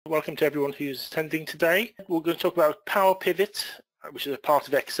Welcome to everyone who's attending today. We're going to talk about Power Pivot, which is a part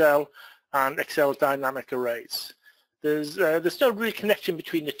of Excel, and Excel dynamic arrays. There's no real connection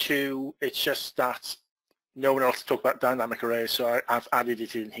between the two. It's just that no one else talked about dynamic arrays, so I've added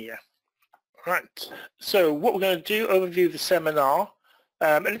it in here. Right. So what we're going to do, overview of the seminar,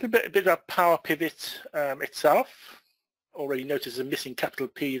 a little bit about Power Pivot itself. Already noticed a missing capital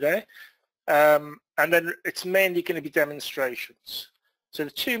P there. And then it's mainly going to be demonstrations. So the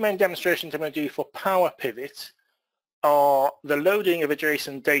two main demonstrations I'm going to do for Power Pivot are the loading of a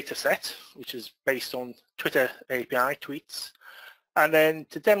JSON dataset, which is based on Twitter API tweets, and then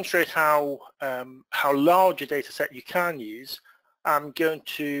to demonstrate how large a dataset you can use, I'm going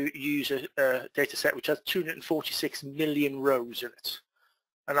to use a dataset which has 246 million rows in it,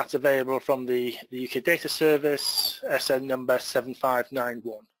 and that's available from the UK Data Service, SN number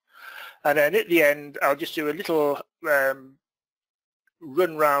 7591. And then at the end, I'll just do a little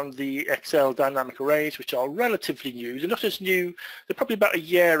run around the Excel dynamic arrays, which are relatively new. They're not as new. They're probably about a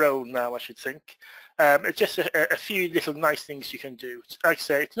year old now, I should think. It's just a few little nice things you can do. Like I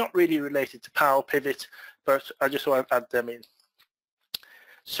say, it's not really related to Power Pivot, but I just want to add them in.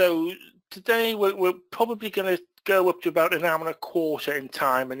 So today we're probably going to go up to about an hour and a quarter in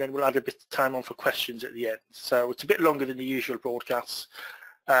time, and then we'll add a bit of time on for questions at the end. So it's a bit longer than the usual broadcasts,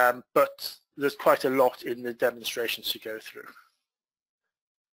 but there's quite a lot in the demonstrations to go through.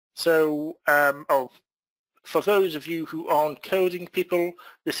 So, for those of you who aren't coding people,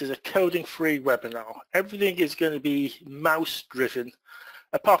 this is a coding-free webinar. Everything is going to be mouse-driven,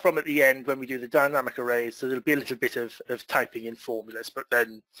 apart from at the end when we do the dynamic arrays, so there'll be a little bit of typing in formulas, but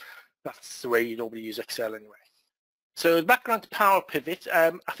then that's the way you normally use Excel anyway. So the background to Power Pivot,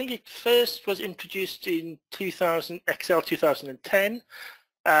 I think it first was introduced in Excel 2010,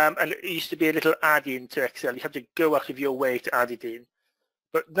 and it used to be a little add-in to Excel. You had to go out of your way to add it in.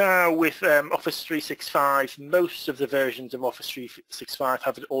 But now with Office 365, most of the versions of Office 365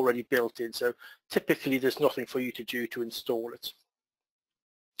 have it already built in, so typically there's nothing for you to do to install it.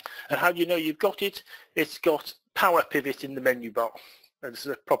 And how do you know you've got it? It's got Power Pivot in the menu bar. This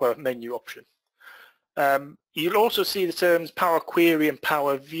is a proper menu option. You'll also see the terms Power Query and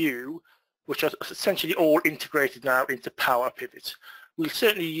Power View, which are essentially all integrated now into Power Pivot. We'll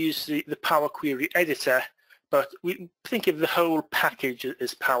certainly use the Power Query editor, but we think of the whole package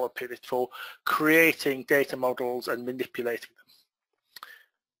as Power Pivot for creating data models and manipulating them.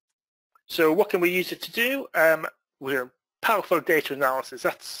 So what can we use it to do? We're powerful data analysis.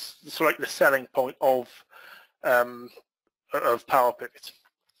 That's sort of like the selling point of Power Pivot.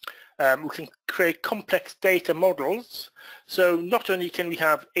 We can create complex data models. So not only can we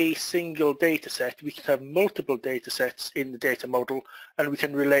have a single data set, we can have multiple data sets in the data model, and we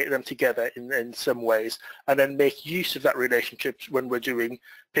can relate them together in some ways, and then make use of that relationship when we're doing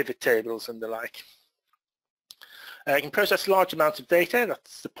pivot tables and the like. You can process large amounts of data.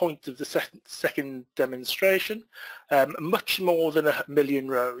 That's the point of the second demonstration. Much more than 1 million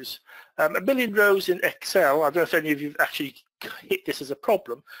rows. 1 million rows in Excel, I don't know if any of you have actually hit this as a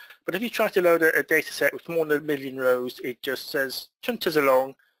problem, but if you try to load a data set with more than 1 million rows, it just says, chunters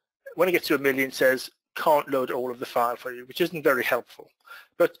along. When it gets to 1 million, it says, can't load all of the file for you, which isn't very helpful.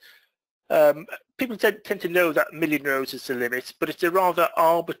 But people tend to know that 1 million rows is the limit, but it's a rather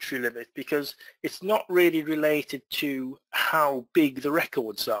arbitrary limit because it's not really related to how big the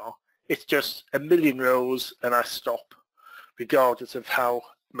records are. It's just 1 million rows and I stop, regardless of how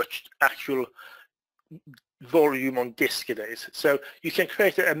much actual volume on disk it is. So you can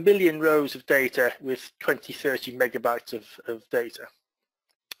create 1 million rows of data with 20-30 megabytes of data.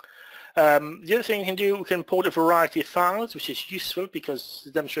 The other thing you can do, we can import a variety of files, which is useful because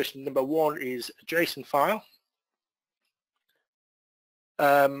the demonstration number 1 is a JSON file.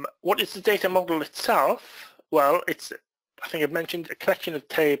 What is the data model itself? Well, it's, I think I've mentioned, a collection of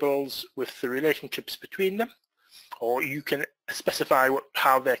tables with the relationships between them, or you can specify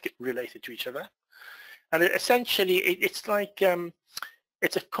how they're related to each other. And essentially, it's like,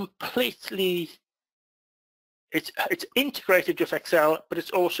 it's a completely, it's integrated with Excel, but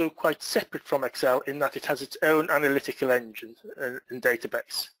it's also quite separate from Excel in that it has its own analytical engine and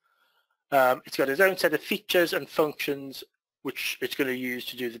database. It's got its own set of features and functions which it's going to use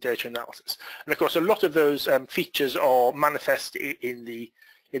to do the data analysis. And of course, a lot of those features are manifest in the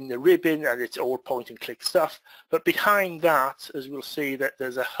ribbon, and it's all point and click stuff. But behind that, as we'll see, that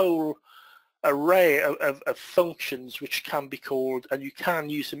there's a whole array of functions which can be called, and you can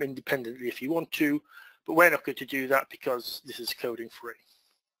use them independently if you want to, but we're not going to do that because this is coding free.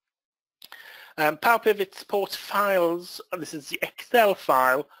 Power Pivot supports files, and this is the Excel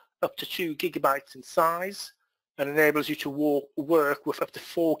file, up to 2 gigabytes in size. and enables you to work with up to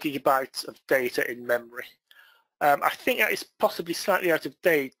 4 gigabytes of data in memory. I think that is possibly slightly out of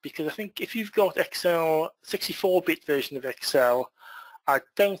date, because I think if you've got Excel, 64-bit version of Excel, I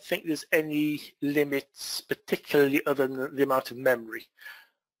don't think there's any limits, particularly other than the amount of memory.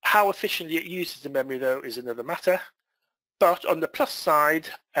 How efficiently it uses the memory, though, is another matter. But on the plus side,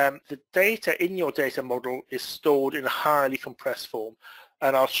 the data in your data model is stored in a highly compressed form,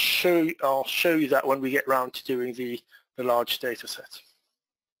 and I'll show you that when we get around to doing the large data set.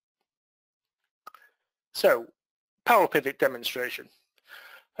 So, Power Pivot demonstration.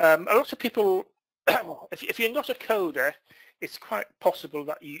 A lot of people, if you're not a coder, it's quite possible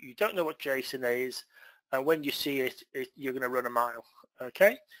that you don't know what JSON is, and when you see it, you're going to run a mile.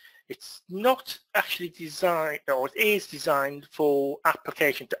 Okay, it's not actually designed, or it is designed for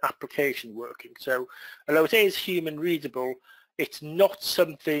application to application working. So although it is human readable, it's not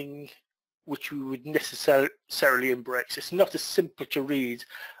something which we would necessarily embrace. It's not as simple to read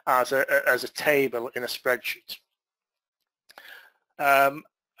as a table in a spreadsheet. And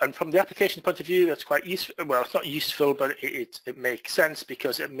from the application point of view, that's quite useful. Well, it's not useful, but it makes sense,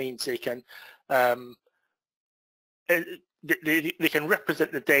 because it means they can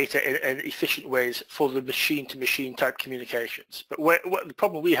represent the data in efficient ways for the machine-to-machine type communications. But what the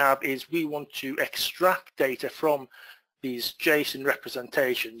problem we have is we want to extract data from these JSON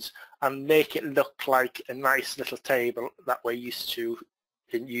representations and make it look like a nice little table that we're used to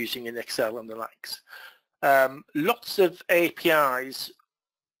using in Excel and the likes. Lots of APIs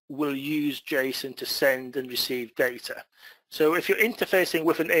will use JSON to send and receive data. So if you're interfacing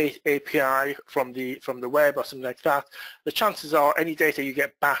with an API from the web or something like that, the chances are any data you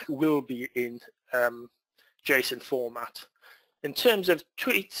get back will be in JSON format. In terms of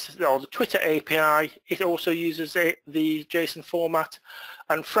tweets, or the Twitter API, it also uses the JSON format,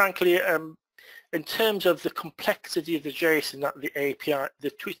 and frankly, in terms of the complexity of the JSON that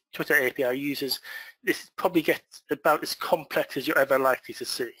the Twitter API uses, this probably gets about as complex as you're ever likely to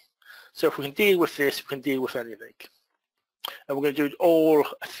see. So if we can deal with this, we can deal with anything. And we're going to do it all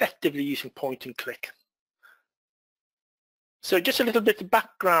effectively using point and click. So just a little bit of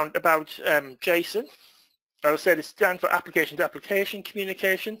background about JSON. As I said, it stands for application to application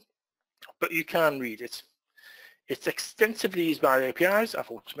communication, but you can read it. It's extensively used by APIs,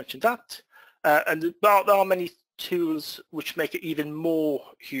 I've also mentioned that. And there are many tools which make it even more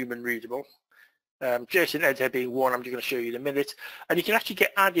human readable. JSON editor being one I'm just going to show you in a minute. And you can actually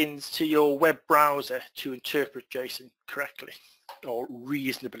get add-ins to your web browser to interpret JSON correctly, or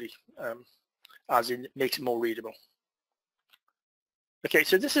reasonably, as in makes it more readable. Okay,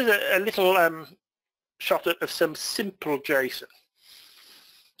 so this is a little shot of some simple JSON.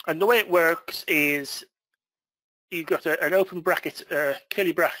 And the way it works is you've got an open bracket,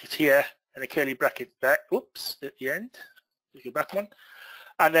 curly bracket here, and a curly bracket there, whoops, at the end. Go back one.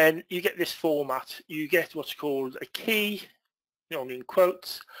 And then you get this format. You get what's called a key, normally in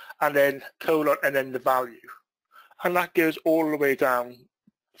quotes, and then colon, and then the value. And that goes all the way down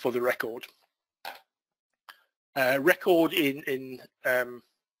for the record. Record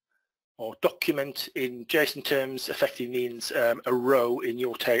or document in JSON terms effectively means a row in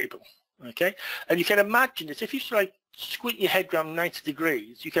your table. Okay, and you can imagine this, if you like squint your head around 90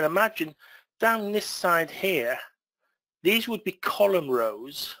 degrees, you can imagine down this side here, these would be column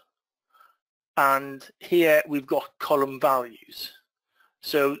rows, and here we've got column values.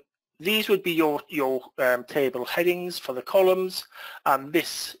 So these would be your table headings for the columns, and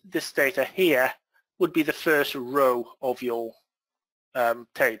this data here would be the first row of your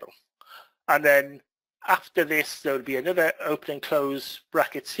table. And then after this, there would be another open and close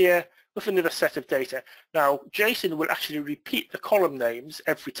brackets here with another set of data. Now, JSON will actually repeat the column names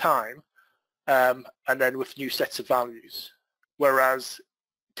every time, and then with new sets of values. Whereas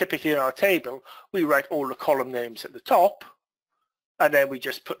typically in our table, we write all the column names at the top, and then we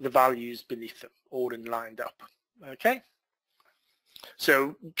just put the values beneath them, all in lined up. Okay?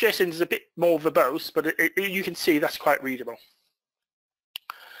 So JSON is a bit more verbose, but you can see that's quite readable.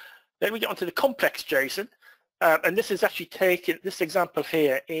 Then we get onto the complex JSON, and this is actually taken, this example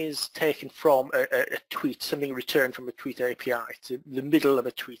here is taken from a tweet, something returned from a tweet API, to the middle of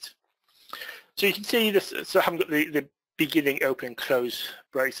a tweet. So you can see this, so I haven't got the beginning open and close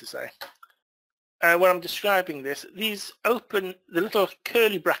braces there. When I'm describing this, these open, the little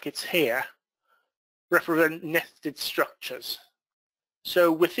curly brackets here represent nested structures.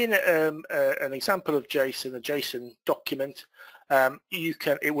 So within an example of JSON, a JSON document,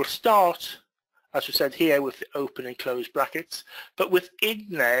 it will start, as we said here, with the open and close brackets, but within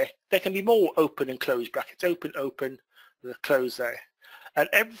there can be more open and close brackets, open, the close there. And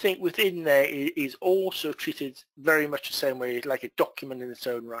everything within there is also treated very much the same way, like a document in its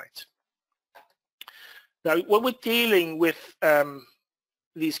own right. Now, when we're dealing with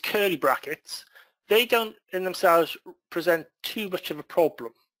these curly brackets, they don't in themselves present too much of a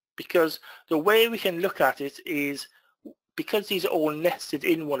problem, because the way we can look at it is, because these are all nested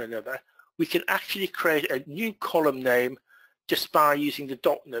in one another, we can actually create a new column name just by using the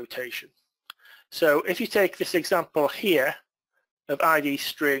dot notation. So if you take this example here of ID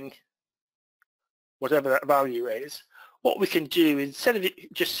string, whatever that value is, what we can do, instead of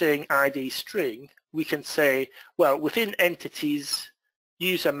it just saying ID string, we can say, well, within entities,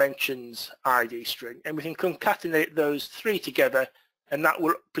 user mentions ID string, and we can concatenate those three together, and that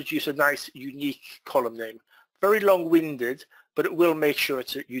will produce a nice unique column name. Very long-winded, but it will make sure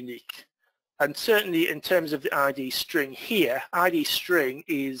it's unique. And certainly in terms of the ID string here, ID string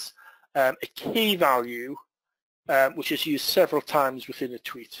is a key value which is used several times within a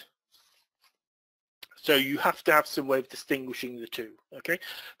tweet. So you have to have some way of distinguishing the two, okay?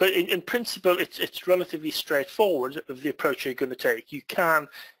 But in principle, it's relatively straightforward of the approach you're going to take. You can,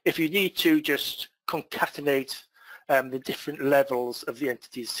 if you need to, just concatenate the different levels of the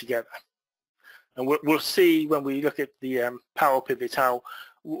entities together. And we'll see when we look at the Power Pivot how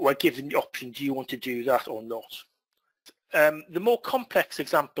we're given the option, do you want to do that or not? The more complex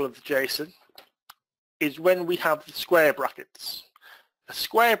example of the JSON is when we have the square brackets. A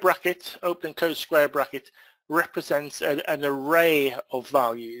square bracket, open and close square bracket, represents an array of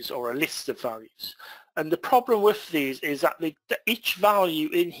values or a list of values. And the problem with these is that each value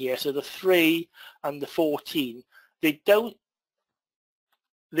in here, so the 3 and the 14, they don't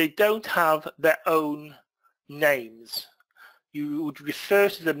have their own names. You would refer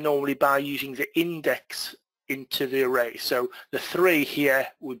to them normally by using the index into the array. So the 3 here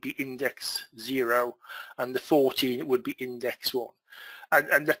would be index 0 and the 14 would be index 1.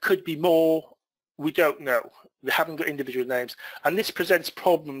 And there could be more, we don't know. They haven't got individual names. And this presents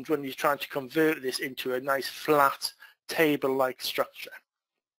problems when you're trying to convert this into a nice flat table-like structure.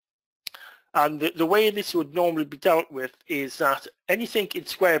 And the way this would normally be dealt with is that anything in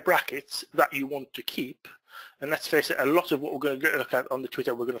square brackets that you want to keep, and let's face it, a lot of what we're going to look at on the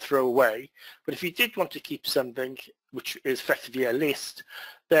Twitter we're going to throw away, but if you did want to keep something which is effectively a list,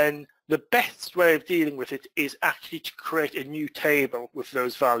 then the best way of dealing with it is actually to create a new table with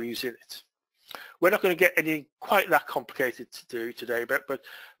those values in it. We're not going to get anything quite that complicated to do today, but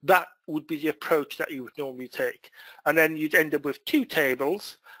that would be the approach that you would normally take. And then you'd end up with 2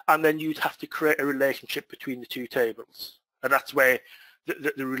 tables, and then you'd have to create a relationship between the 2 tables. And that's where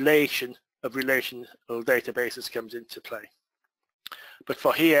the relation of relational databases comes into play. But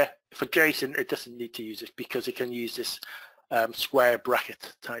for here, for JSON, it doesn't need to use it because it can use this square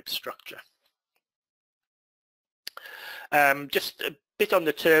bracket type structure. Just a bit on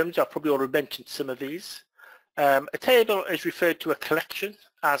the terms, I've probably already mentioned some of these. A table is referred to a collection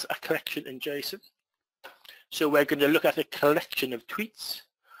as a collection in JSON. So we're going to look at a collection of tweets.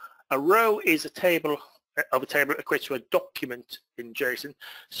 A row is a table equates to a document in JSON.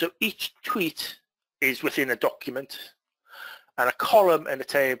 So each tweet is within a document, and a column in a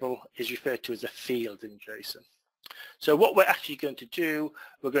table is referred to as a field in JSON. So what we're actually going to do,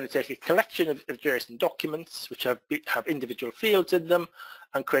 we're going to take a collection of JSON documents which have individual fields in them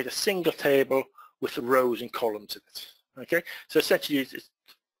and create a single table with rows and columns in it. Okay, so essentially it's a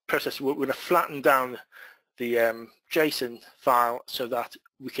process. We're going to flatten down the JSON file so that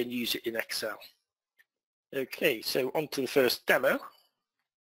we can use it in Excel. Okay, so on to the first demo.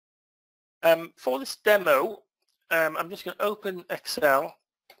 For this demo, I'm just going to open Excel.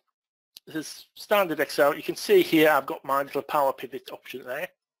 This is standard Excel. You can see here I've got my little Power Pivot option there.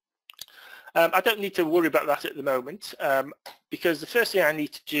 I don't need to worry about that at the moment because the first thing I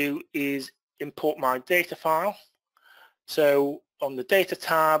need to do is import my data file. So on the Data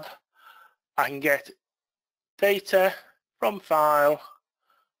tab, I can get data from file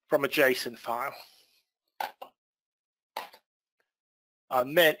from a JSON file.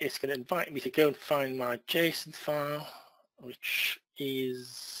 And then it's going to invite me to go and find my JSON file, which is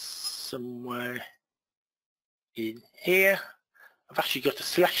somewhere in here. I've actually got a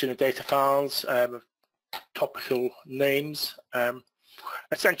selection of data files, topical names.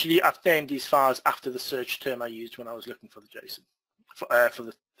 Essentially, I've named these files after the search term I used when I was looking for the JSON, for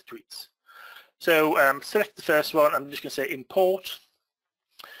the tweets. So select the first one. I'm just going to say import.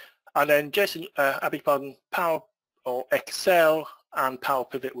 And then JSON, I beg your pardon, Power or Excel and Power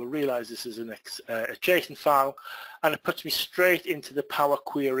Pivot will realize this is a JSON file, and it puts me straight into the Power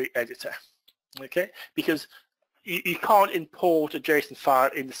Query editor. Okay, because you can't import a JSON file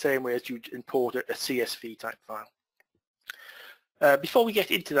in the same way as you import a CSV type file. Before we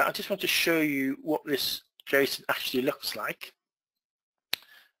get into that, I just want to show you what this JSON actually looks like.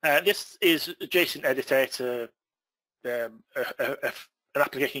 This is a JSON editor. It's an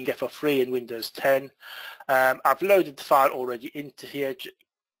application you can get for free in Windows 10. I've loaded the file already into here,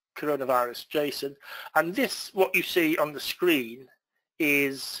 coronavirus JSON, and this, what you see on the screen,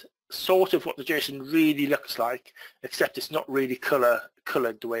 is sort of what the JSON really looks like, except it's not really colored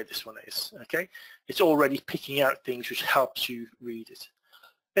the way this one is. Okay, it's already picking out things which helps you read it.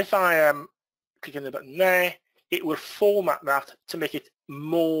 If I click on the button there, it will format that to make it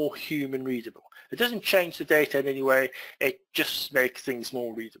more human readable. It doesn't change the data in any way, it just makes things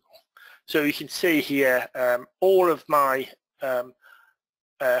more readable. So you can see here all of my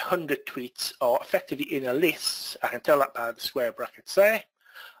 100 tweets are effectively in a list. I can tell that by the square brackets there.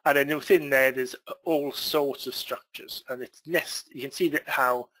 And then within there's all sorts of structures, and it's you can see that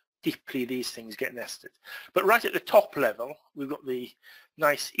how deeply these things get nested. But right at the top level, we've got the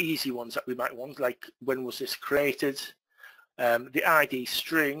nice easy ones that we might want, like when was this created, the ID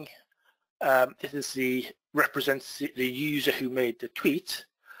string. This is represents the user who made the tweet.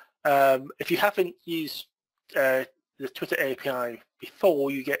 If you haven't used the Twitter API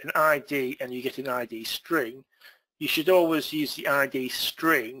before, you get an ID and you get an ID string. You should always use the ID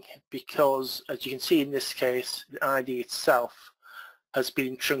string because, as you can see in this case, the ID itself has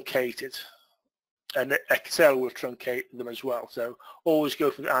been truncated, and Excel will truncate them as well. So always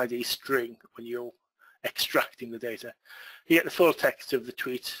go for the ID string when you're extracting the data. You get the full text of the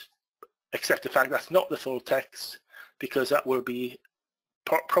tweet, except the fact that's not the full text, because that will be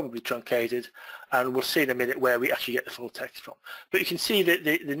probably truncated, and we'll see in a minute where we actually get the full text from. But you can see that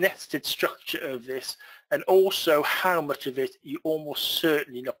the nested structure of this, and also how much of it you're almost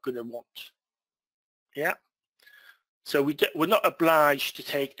certainly not going to want. Yeah. So we're not obliged to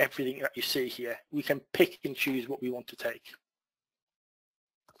take everything that you see here. We can pick and choose what we want to take.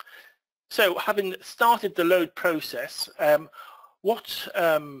 So having started the load process, what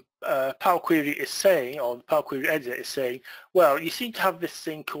Power Query is saying, or the Power Query editor is saying, well, you seem to have this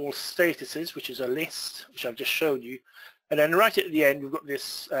thing called statuses, which is a list, which I've just shown you, and then right at the end we've got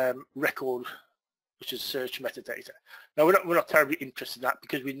this record, which is search metadata. Now we're not terribly interested in that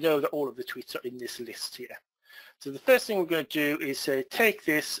because we know that all of the tweets are in this list here. So the first thing we're going to do is say take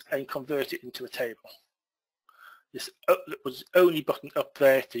this and convert it into a table. This was the only button up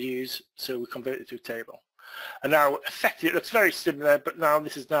there to use, so we convert it to a table. And now effectively it looks very similar, but now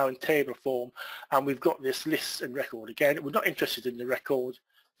this is now in table form, and we've got this list and record again. We're not interested in the record,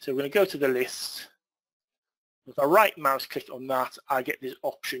 so we're going to go to the list. If I right mouse click on that, I get this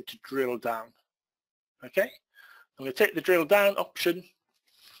option to drill down. Okay, I'm going to take the drill down option,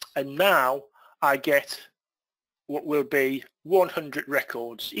 and now I get what will be 100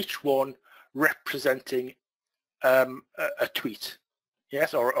 records, each one representing a tweet.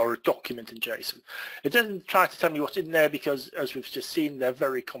 Yes, or a document in JSON. It doesn't try to tell me what's in there because, as we've just seen, they're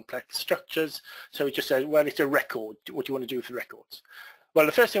very complex structures. So it just says, well, it's a record. What do you want to do with the records? Well,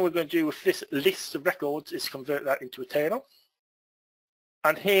 the first thing we're going to do with this list of records is convert that into a table.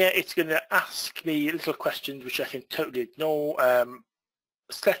 And here it's going to ask me little questions which I can totally ignore.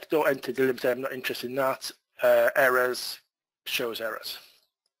 Select or enter delimiter, I'm not interested in that. Errors, shows errors.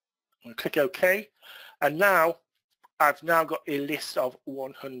 I'm going to click OK. And now I've now got a list of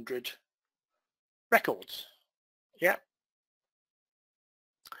 100 records. Yeah.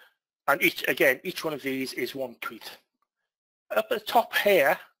 And each one of these is one tweet. Up at the top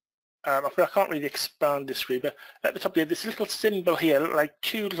here, I can't really expand this screen, but at the top here, this little symbol here, like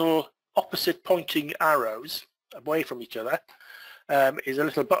two little opposite pointing arrows away from each other, is a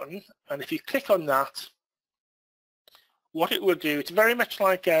little button. And if you click on that, what it will do, it's very much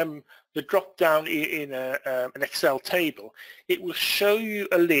like the drop down in an Excel table. It will show you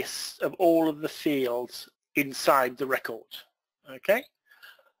a list of all of the fields inside the record. Okay,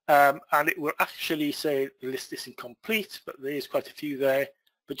 and it will actually say the list is incomplete, but there is quite a few there.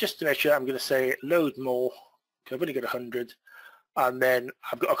 But just to make sure, I'm going to say load more. Okay, I've only got 100, and then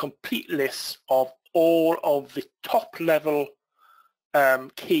I've got a complete list of all of the top level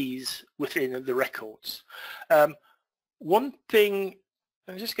keys within the records. One thing,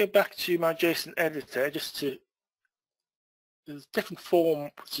 I'll just go back to my JSON editor just to, there's different form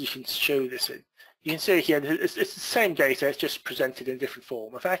so you can show this in. You can see here, it's the same data, it's just presented in a different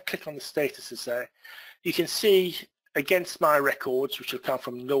form. If I click on the statuses there, you can see against my records, which will come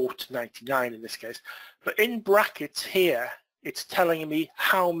from 0 to 99 in this case, but in brackets here, it's telling me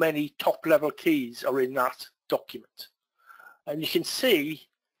how many top level keys are in that document. And you can see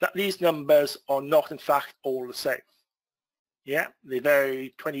that these numbers are not in fact all the same. Yeah, they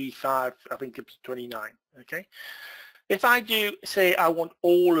vary 25, I think it's 29, okay? If I do say I want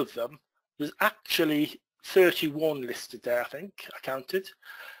all of them, there's actually 31 listed there, I think, I counted.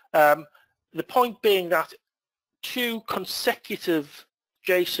 The point being that 2 consecutive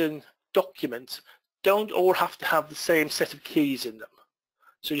JSON documents don't all have to have the same set of keys in them.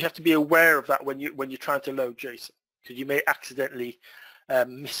 So you have to be aware of that when you're trying to load JSON, because you may accidentally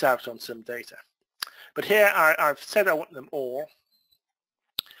miss out on some data. But here I've said I want them all.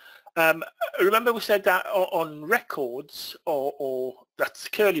 Remember we said that on records, or that's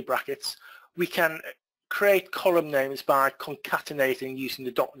curly brackets, we can create column names by concatenating using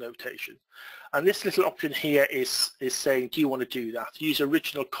the dot notation. And this little option here is saying, do you want to do that? Use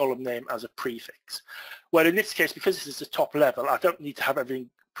original column name as a prefix. Well, in this case, because this is the top level, I don't need to have everything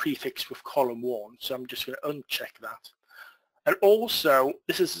prefixed with column 1, so I'm just going to uncheck that. And also,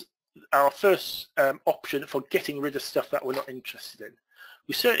 this is our first option for getting rid of stuff that we're not interested in.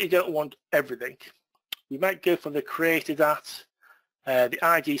 We certainly don't want everything. We might go for the created at, the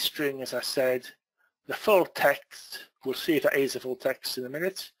ID string, as I said, the full text. We'll see if that is a full text in a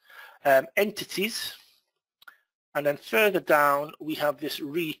minute. Entities, and then further down we have this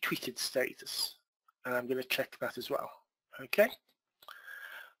retweeted status, and I'm going to check that as well. Okay,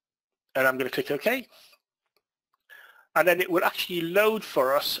 and I'm going to click OK, and then it will actually load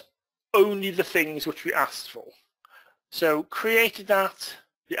for us only the things which we asked for. So created at,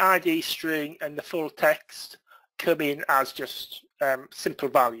 the ID string, and the full text come in as just simple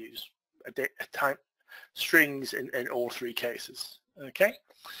values, type strings in all 3 cases. Okay.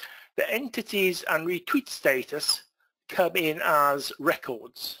 The entities and retweet status come in as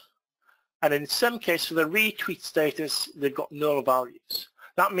records, and in some cases for the retweet status they've got null values.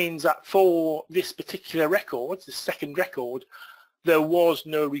 That means that for this particular record, the second record, there was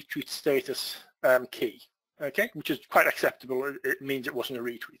no retweet status key, okay, which is quite acceptable. It means it wasn't a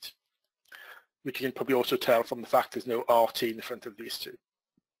retweet, which you can probably also tell from the fact there's no RT in the front of these 2.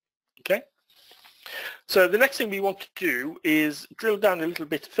 Okay. So the next thing we want to do is drill down a little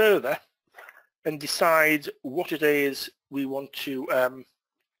bit further and decide what it is we want to,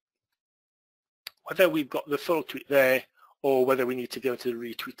 whether we've got the full tweet there or whether we need to go to the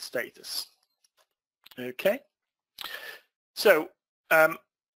retweet status. Okay. So the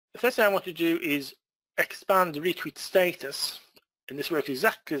first thing I want to do is expand the retweet status, and this works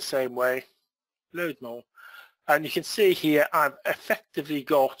exactly the same way. Load more, and you can see here I've effectively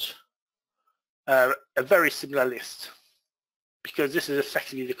got a very similar list, because this is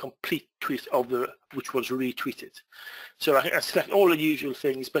effectively the complete tweet of which was retweeted. So I select all the usual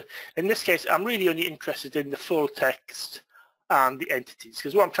things, but in this case I'm really only interested in the full text and the entities,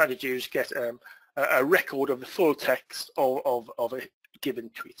 because what I'm trying to do is get a record of the full text of a given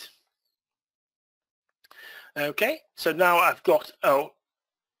tweet. Okay, so now I've got a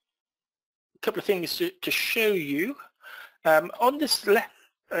couple of things to show you. On this left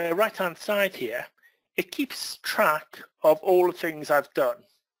right hand side here, it keeps track of all the things I've done,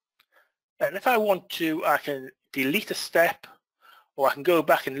 and if I want to, I can delete a step, or I can go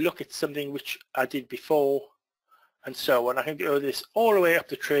back and look at something which I did before, and so on. I can go this all the way up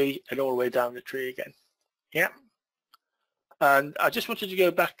the tree and all the way down the tree again. Yeah, and I just wanted to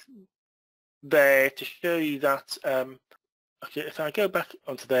go back there to show you that okay, if I go back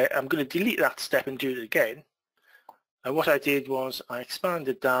onto there, I'm going to delete that step and do it again. And what I did was I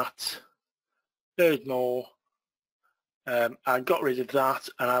expanded that, load more, I got rid of that,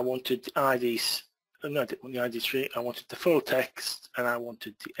 and I wanted the IDs, no, I didn't want the ID string, I wanted the full text, and I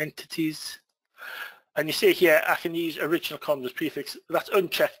wanted the entities. And you see here I can use original column as prefix. That's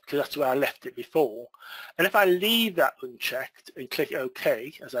unchecked because that's where I left it before. And if I leave that unchecked and click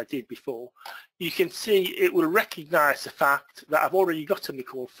OK, as I did before, you can see it will recognize the fact that I've already got something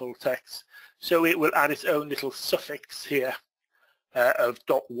called full text. So it will add its own little suffix here of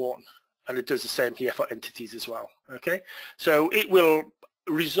 .1, and it does the same here for entities as well. Okay, so it will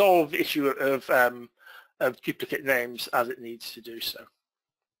resolve the issue of duplicate names as it needs to do so.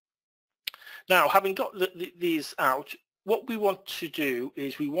 Now, having got these out, what we want to do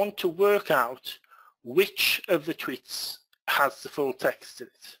is we want to work out which of the tweets has the full text in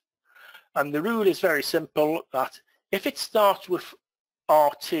it. And the rule is very simple, that if it starts with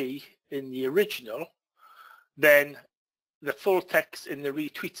RT in the original, then the full text in the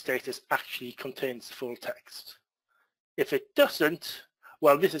retweet status actually contains the full text. If it doesn't,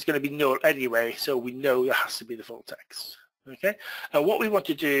 well, this is going to be null anyway, so we know there has to be the full text. Okay, and what we want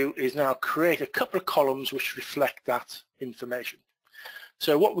to do is now create a couple of columns which reflect that information.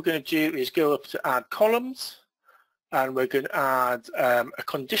 So what we're going to do is go up to add columns, and we're going to add a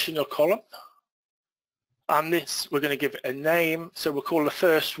conditional column, and this we're going to give it a name. So we'll call the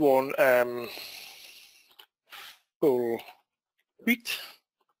first one full tweet.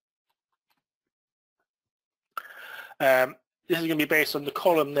 This is going to be based on the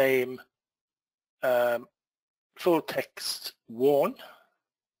column name full text 1.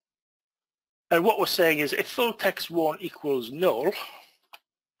 And what we're saying is if full text 1 equals null,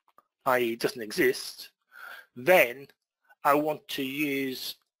 i.e. doesn't exist, then I want to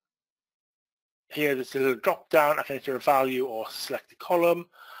use, here there's a little drop down, I can enter a value or select a column.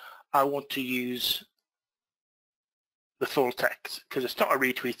 I want to use the full text because it's not a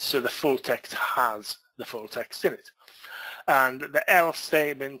retweet, so the full text has the full text in it. And the else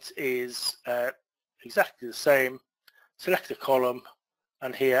statement is exactly the same. Select a column,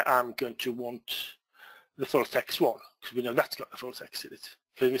 and here I'm going to want the full text 1 because we know that's got the full text in it.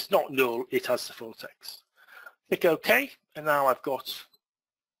 Because if it's not null, it has the full text. Click OK, and now I've got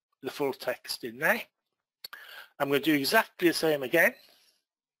the full text in there. I'm going to do exactly the same again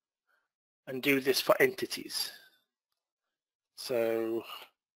and do this for entities. So,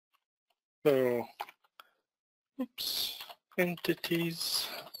 entities.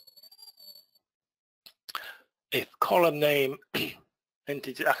 If column name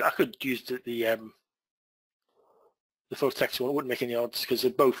entity, I could use the full text one. It wouldn't make any odds because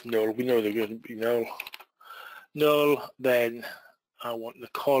they're both null. We know they're going to be null. Null. Then I want the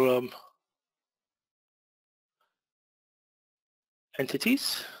column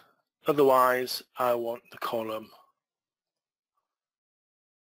entities. Otherwise, I want the column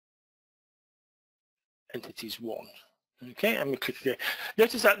entities 1. Okay, I'm going to click here.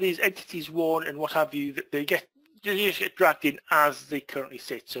 Notice that these entities 1 and what have you, they just get dragged in as they currently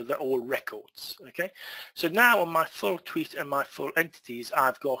sit, so they're all records. Okay, so now on my full tweet and my full entities,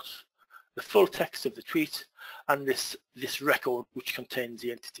 I've got the full text of the tweet and this record which contains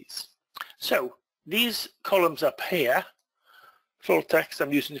the entities. So these columns up here, full text,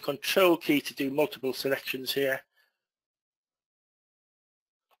 I'm using the control key to do multiple selections here,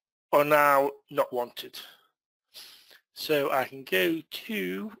 are now not wanted. So I can go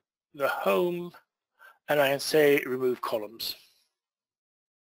to the home and I can say remove columns.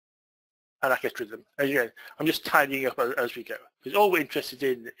 And I get rid of them. Again, I'm just tidying up as we go. Because all we're interested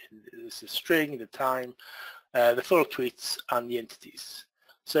in is the string, the time, the full tweets and the entities.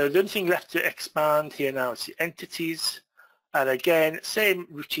 So the only thing left to expand here now is the entities. And again, same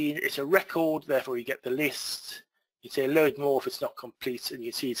routine, it's a record, therefore you get the list. You say load more if it's not complete, and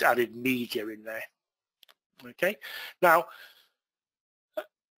you see it's added media in there. Okay, now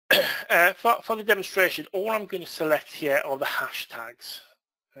for the demonstration, all I'm going to select here are the hashtags.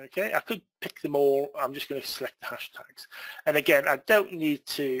 Okay, I could pick them all. I'm just going to select the hashtags. And again, I don't need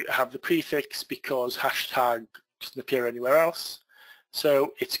to have the prefix because hashtag doesn't appear anywhere else.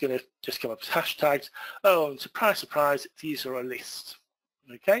 So it's going to just come up as hashtags. Oh, and surprise, surprise, these are a list.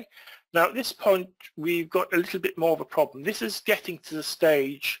 Okay, now at this point, we've got a little bit more of a problem. This is getting to the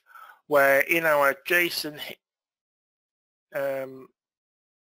stage where in our JSON,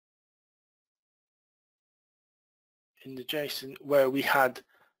 in the JSON where we had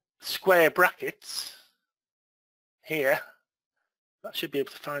square brackets here, that should be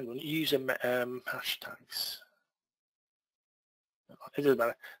able to find one, user hashtags. It doesn't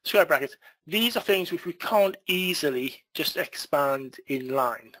matter. Square brackets, these are things which we can't easily just expand in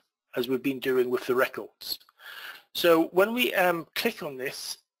line as we've been doing with the records. So when we click on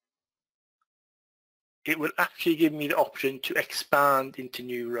this, it will actually give me the option to expand into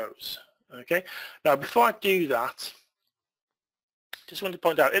new rows. Okay, now before I do that, just want to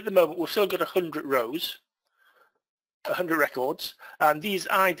point out at the moment we've still got 100 rows, 100 records, and these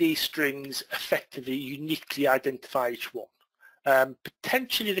ID strings effectively uniquely identify each one.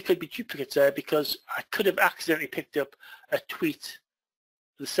 Potentially there could be duplicates there because I could have accidentally picked up a tweet,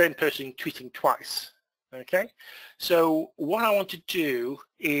 the same person tweeting twice. Okay, so what I want to do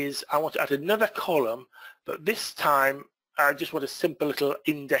is I want to add another column, but this time I just want a simple little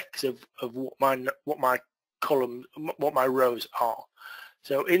index of what my column, what my rows are.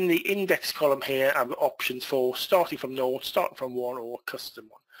 So in the index column here, I've got options for starting from 0, starting from 1, or custom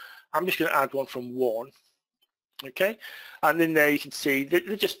one. I'm just going to add one from 1. Okay, and in there you can see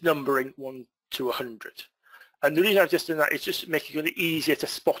they're just numbering 1 to 100. And the reason I've just done that is just making it easier to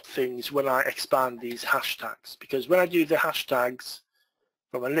spot things when I expand these hashtags. Because when I do the hashtags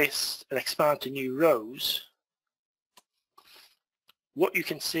from a list and expand to new rows, what you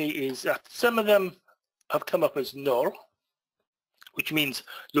can see is that some of them have come up as null, which means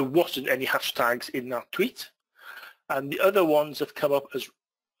there wasn't any hashtags in that tweet. And the other ones have come up as,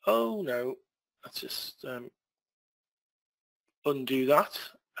 oh no, let's just undo that.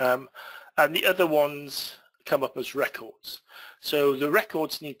 And the other ones come up as records. So the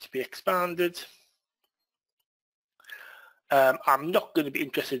records need to be expanded. I'm not going to be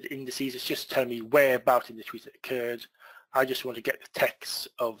interested in indices. It's just telling me where about in the tweet it occurred. I just want to get the text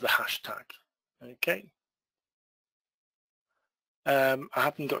of the hashtag. Okay. I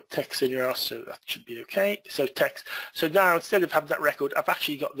haven't got text anywhere else, so that should be okay. So text. So now instead of having that record, I've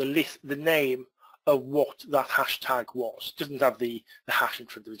actually got the list, the name of what that hashtag was. It doesn't have the hash in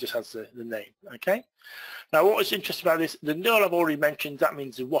front of it, just has the name. Okay. Now what is interesting about this, the null I've already mentioned, that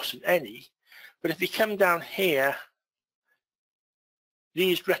means there wasn't any. But if you come down here,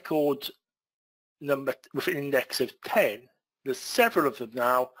 these records number with an index of 10, there's several of them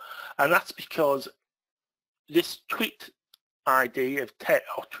now, and that's because this tweet ID of 10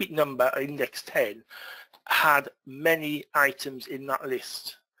 or tweet number index 10 had many items in that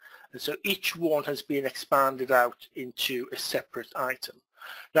list, and so each one has been expanded out into a separate item.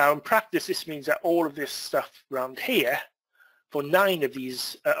 Now in practice this means that all of this stuff around here, for 9 of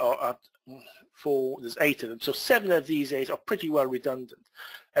these there's 8 of them, so 7 of these 8 are pretty well redundant.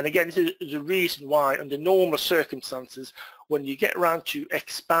 And again, this is the reason why under normal circumstances, when you get around to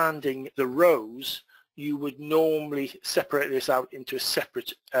expanding the rows, you would normally separate this out into a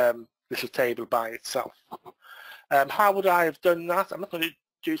separate little table by itself. How would I have done that? I'm not going to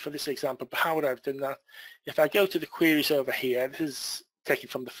do it for this example, but how would I have done that? If I go to the queries over here, this is taken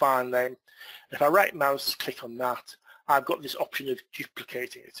from the file name. If I right mouse click on that, I've got this option of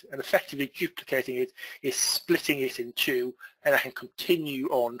duplicating it, and effectively duplicating it is splitting it in two, and I can continue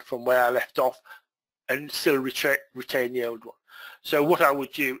on from where I left off and still retain the old one. So what I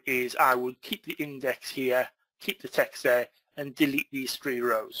would do is I would keep the index here, keep the text there, and delete these 3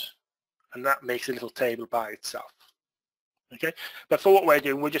 rows, and that makes a little table by itself. Okay, but for what we're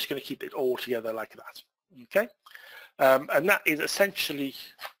doing, we're just going to keep it all together like that. Okay, and that is essentially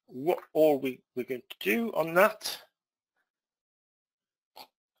what all we're going to do on that.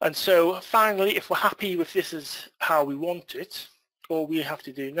 And so finally, if we're happy with this is how we want it, all we have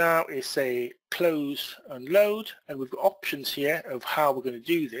to do now is say close and load, and we've got options here of how we're going to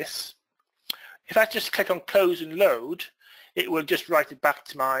do this. If I just click on close and load, it will just write it back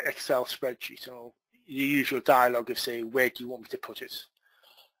to my Excel spreadsheet, or the usual dialogue of saying where do you want me to put it.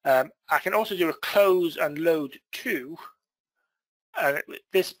 I can also do a close and load to, and at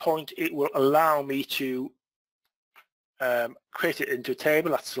this point it will allow me to create it into a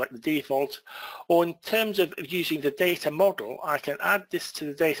table. That's like the default. Or in terms of using the data model, I can add this to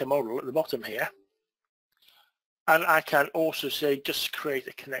the data model at the bottom here, and I can also say just create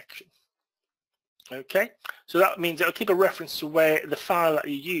a connection. Okay, so that means it'll keep a reference to where the file that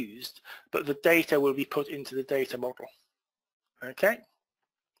you used, but the data will be put into the data model. Okay,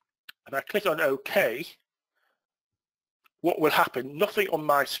 if I click on OK, what will happen? Nothing on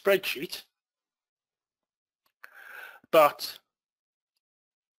my spreadsheet, but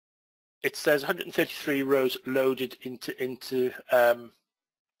it says 133 rows loaded into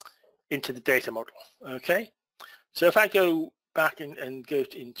the data model. Okay, so if I go back and go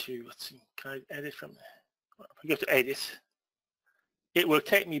into, let's see, can I edit from there? If I go to edit, it will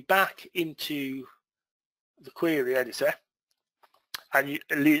take me back into the query editor, and you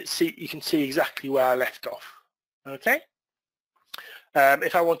can see exactly where I left off. Okay,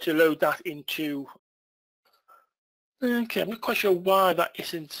 if I want to load that into, okay, I'm not quite sure why that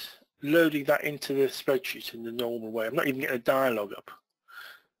isn't loading that into the spreadsheet in the normal way. I'm not even getting a dialogue up.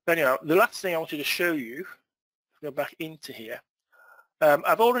 But anyhow, the last thing I wanted to show you, go back into here.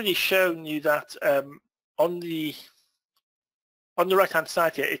 I've already shown you that on the right-hand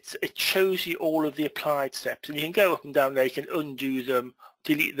side here, it shows you all of the applied steps, and you can go up and down there. You can undo them,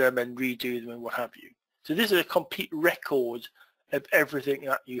 delete them, and redo them, and what have you. So this is a complete record of everything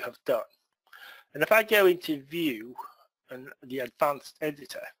that you have done. And if I go into View and the Advanced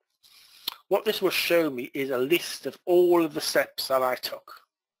Editor, what this will show me is a list of all of the steps that I took.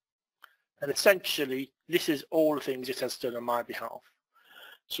 And essentially, this is all the things it has done on my behalf.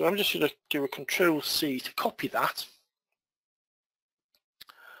 So I'm just going to do a Control-C to copy that.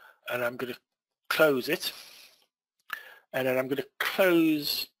 And I'm going to close it. And then I'm going to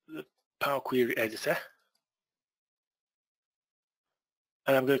close the Power Query Editor.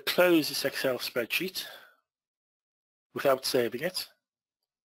 And I'm going to close this Excel spreadsheet without saving it.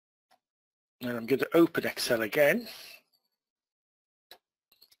 And I'm going to open Excel again.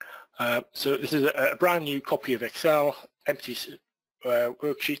 So this is a brand new copy of Excel, empty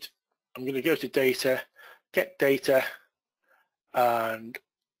worksheet. I'm going to go to Data, Get Data, and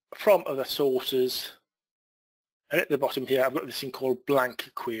from other sources. And at the bottom here, I've got this thing called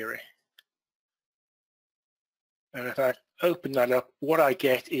Blank Query. And if I open that up, what I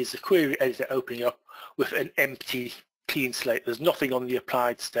get is the query editor opening up with an empty clean slate. There's nothing on the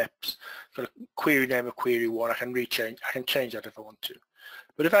applied steps. Got a query name of query 1. I can change that if I want to.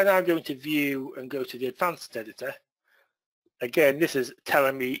 But if I now go into view and go to the advanced editor, again, this is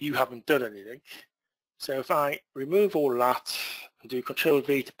telling me you haven't done anything. So if I remove all that and do Control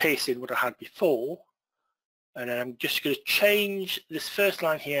V to paste in what I had before, and then I'm just going to change this first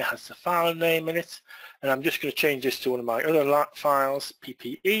line here, has the file name in it, and I'm just going to change this to one of my other files,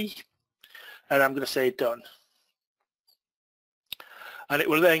 PPE, and I'm going to say done. And it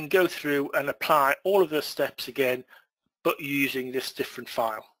will then go through and apply all of those steps again, but using this different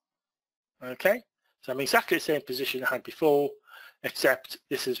file. Okay, so I'm exactly the same position I had before, except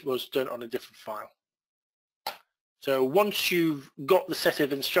this was done on a different file. So once you've got the set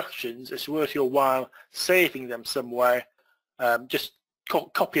of instructions, it's worth your while saving them somewhere. Just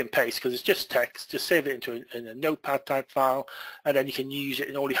copy and paste, because it's just text. Just save it in a notepad type file, and then you can use it,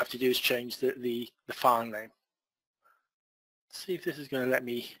 and all you have to do is change the file name. Let's see if this is going to let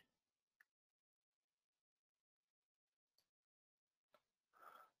me.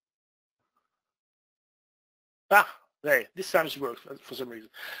 There, this time it's worked for some reason.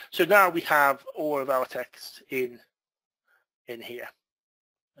 So now we have all of our text in here.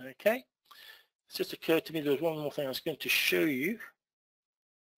 Okay, it's just occurred to me there was one more thing I was going to show you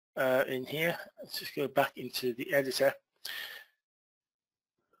in here. Let's just go back into the editor.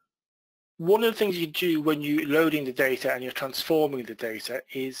 One of the things you do when you're loading the data and you're transforming the data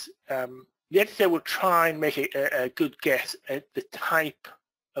is the editor will try and make a good guess at the type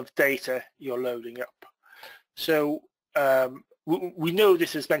of data you're loading up. So we know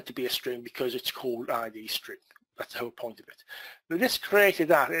this is meant to be a string because it's called ID string. That's the whole point of it. But this created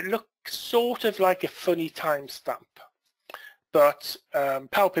that. It looked sort of like a funny timestamp, but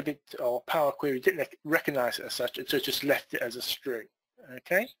Power Pivot or Power Query didn't recognize it as such, and so it just left it as a string.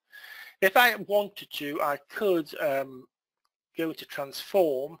 Okay. If I wanted to, I could go into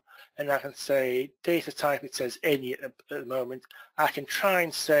transform, and I can say data type. It says any at the moment. I can try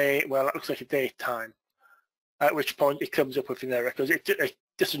and say, well, that looks like a date time. At which point it comes up with an error because it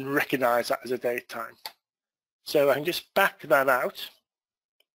doesn't recognize that as a date time. So I can just back that out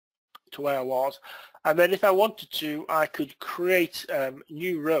to where I was, and then if I wanted to, I could create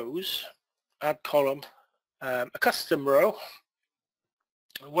new rows, add column, a custom row.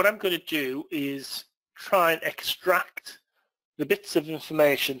 And what I'm going to do is try and extract the bits of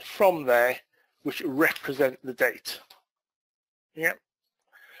information from there which represent the date. Yeah.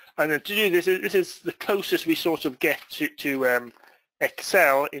 And then to do this is the closest we sort of get to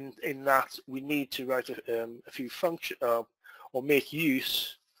Excel in that we need to write a few functions or make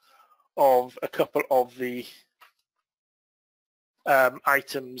use of a couple of the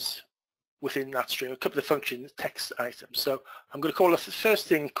items within that string, a couple of functions, text items. So I'm going to call the first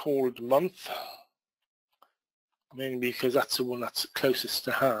thing called month, mainly because that's the one that's closest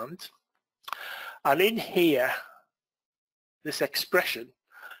to hand. And in here, this expression,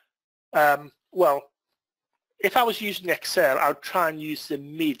 well, if I was using Excel, I would try and use the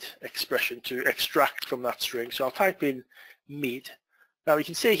mid expression to extract from that string. So I'll type in mid. Now you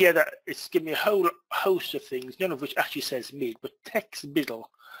can see here that it's giving me a whole host of things, none of which actually says mid, but text middle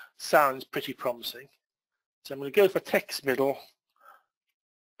sounds pretty promising. So I'm going to go for text middle.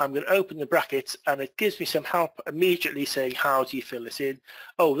 I'm going to open the brackets, and it gives me some help immediately saying, how do you fill this in?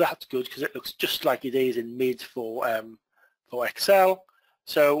 Oh, that's good, because it looks just like it is in mid for Excel.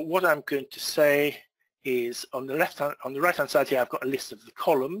 So what I'm going to say is on the right hand side here, I've got a list of the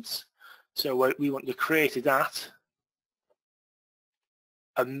columns. So we want to create that.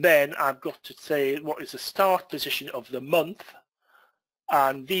 And then I've got to say what is the start position of the month.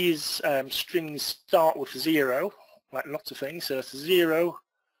 And these strings start with 0, like lots of things. So it's 0,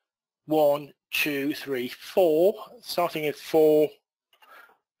 1, 2, 3, 4. Starting at 4,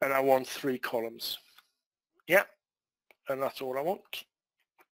 and I want 3 columns. Yeah, and that's all I want.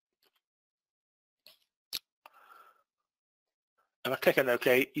 And I click on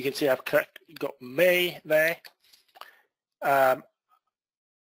OK, you can see I've got May there. I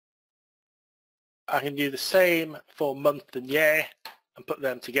can do the same for month and year and put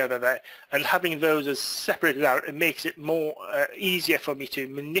them together there. And having those as separated out, it makes it more easier for me to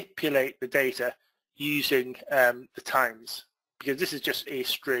manipulate the data using the times, because this is just a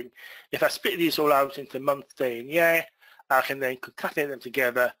string. If I split these all out into month, day, and year, I can then concatenate them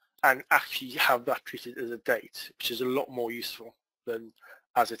together and actually have that treated as a date, which is a lot more useful than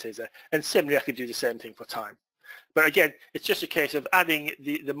as it is there. And similarly, I could do the same thing for time. But again, it's just a case of adding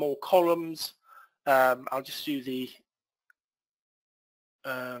the more columns. I'll just do the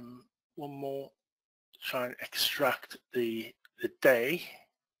one more, try and extract the day.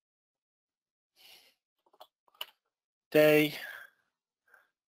 day.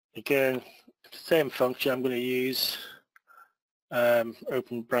 Again, same function I'm going to use,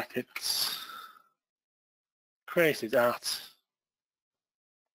 open brackets, created at,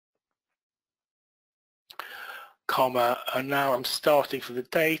 comma, and now I'm starting for the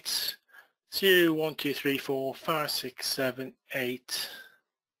date, 0, 1, 2, 3, 4, 5, 6, 7, 8,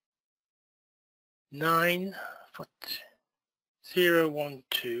 9, 0, 1,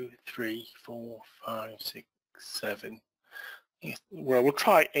 2, 3, 4, 5, 6, 7. Well, we'll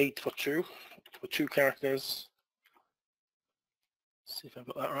try 8 for 2 characters. See if I've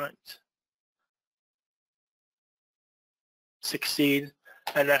got that right. 16,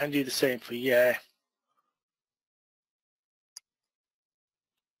 and I can do the same for yeah.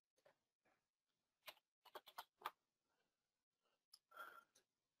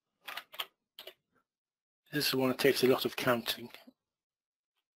 This is one that takes a lot of counting.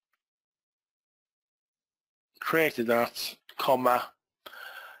 Created that, comma,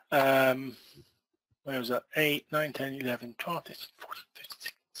 where was that? 8, 9, 10, 11, 12, 13, 14, 15,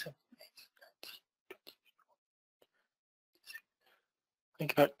 16, 17, 18, 19, 20. I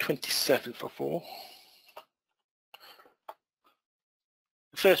think about 27 for 4.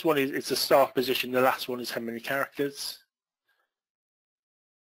 The first one is it's the start position, the last one is how many characters.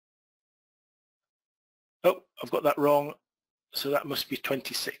 Oh, I've got that wrong, so that must be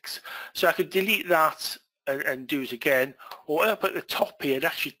 26. So I could delete that and do it again, or up at the top here, it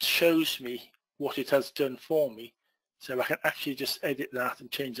actually shows me what it has done for me. So I can actually just edit that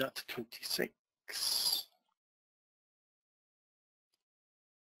and change that to 26.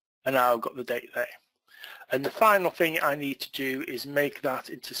 And now I've got the date there. And the final thing I need to do is make that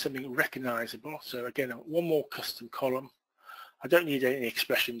into something recognizable. So again, one more custom column. I don't need any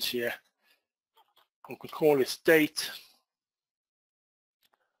expressions here. I can call this date.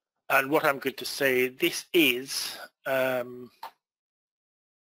 And what I'm going to say, this is the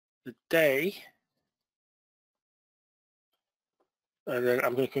day. And then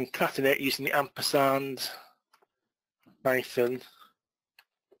I'm going to concatenate using the ampersand, hyphen,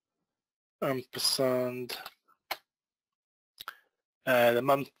 ampersand, the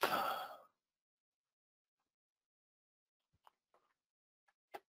month,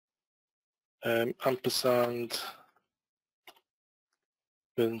 ampersand,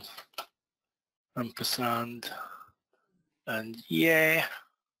 ampersand, and yeah.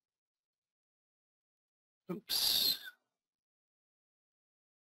 Oops.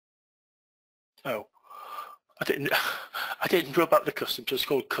 Oh, I didn't rub out the custom, so it's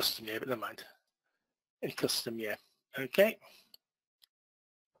called custom year, but never mind. A custom year. Okay.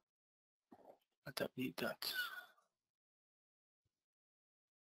 I don't need that.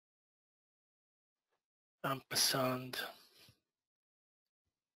 Ampersand.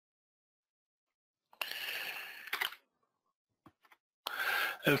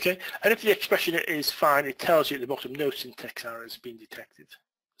 Okay, and if the expression is fine, it tells you at the bottom no syntax error has been detected.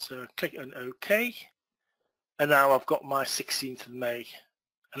 So click on OK, and now I've got my 16th of May,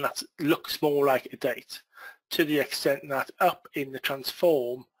 and that looks more like a date, to the extent that up in the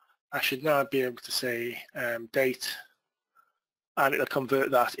transform, I should now be able to say date, and it'll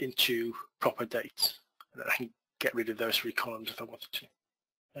convert that into proper dates. And I can get rid of those 3 columns if I wanted to.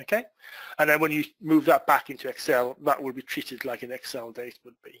 Okay, and then when you move that back into Excel, that will be treated like an Excel date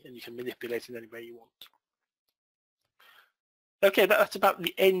would be, and you can manipulate it any way you want. Okay, that's about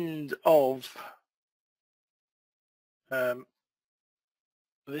the end of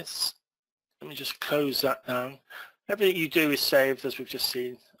this. Let me just close that down. Everything you do is saved, as we've just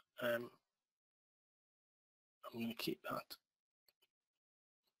seen. I'm going to keep that.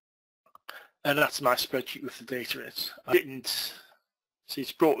 And that's my spreadsheet with the data in it. I didn't. See,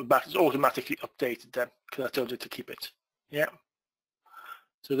 it's brought it back, it's automatically updated then because I told it to keep it. Yeah.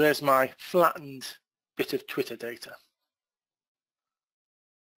 So there's my flattened bit of Twitter data.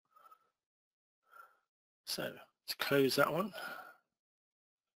 So let's close that one.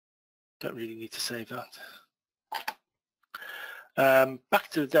 Don't really need to save that. Back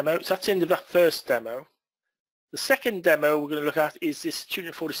to the demo. So that's the end of that first demo. The second demo we're going to look at is this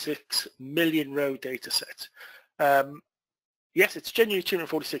 246 million row data set. Yes, it's genuinely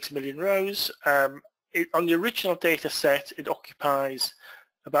 246 million rows. On the original data set, it occupies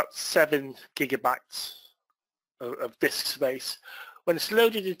about 7 gigabytes of disk space. When it's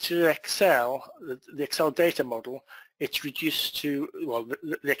loaded into Excel, the Excel data model, it's reduced to, well,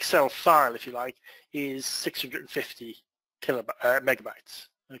 the Excel file, if you like, is 650 megabytes.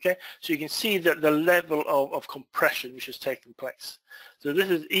 Okay, so you can see that the level of compression which has taken place. So this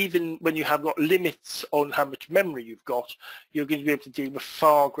is even when you have got limits on how much memory you've got, you're going to be able to deal with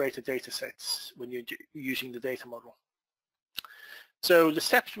far greater data sets when you're using the data model. So the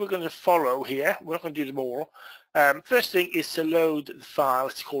steps we're going to follow here, we're not going to do them all. First thing is to load the file.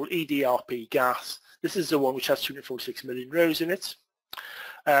 It's called EDRP gas. This is the one which has 246 million rows in it.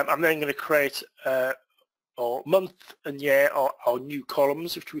 I'm then going to create our month and year or our new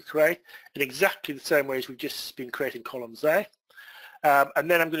columns which we create in exactly the same way as we've just been creating columns there. And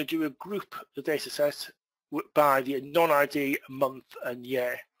then I'm going to do a group the data set by the non-ID, month and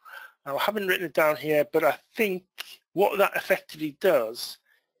year. Now I haven't written it down here, but I think what that effectively does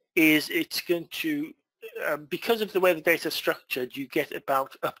is it's going to, because of the way the data is structured, you get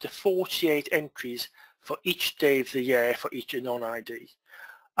about up to 48 entries for each day of the year for each non-ID.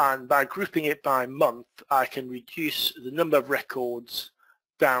 And by grouping it by month, I can reduce the number of records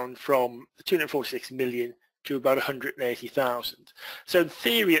down from the 246 million to about 180,000. So in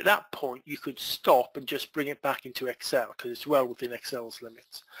theory, at that point, you could stop and just bring it back into Excel because it's well within Excel's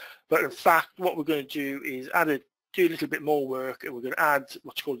limits. But in fact, what we're going to do is do a little bit more work, and we're going to add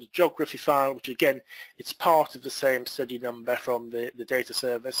what's called a geography file, which again, it's part of the same study number from the data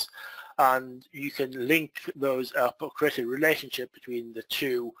service. And you can link those up or create a relationship between the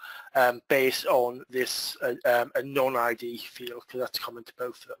two based on this a non-ID field, because that's common to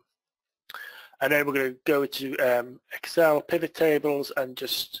both of them. And then we're going to go to Excel pivot tables and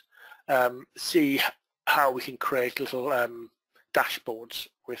just see how we can create little dashboards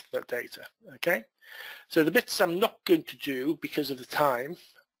with the data. Okay, so the bits I'm not going to do because of the time,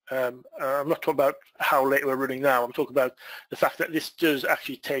 I'm not talking about how late we're running now, I'm talking about the fact that this does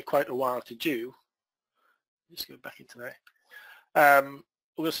actually take quite a while to do. Just go back into there.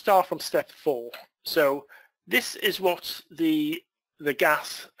 We'll start from step 4. So this is what the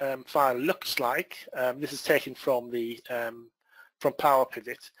gas file looks like. This is taken from from Power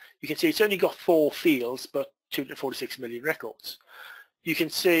Pivot. You can see it's only got 4 fields, but 246 million records. You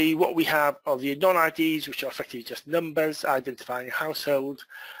can see what we have are the non-IDs, which are effectively just numbers identifying a household.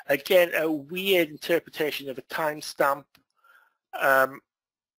 Again, a weird interpretation of a timestamp. The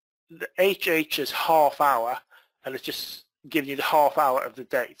HH is half hour, and it's just giving you the half hour of the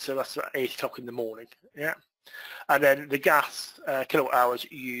date. So that's at 8 o'clock in the morning. Yeah. And then the gas kilowatt hours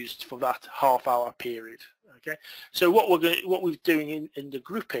used for that half hour period. Okay, so what we're doing in the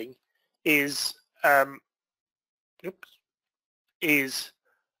grouping is we're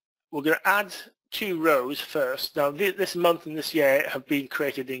going to add 2 rows first. Now this month and this year have been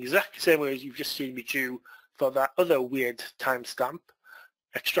created in exactly the same way as you've just seen me do for that other weird timestamp,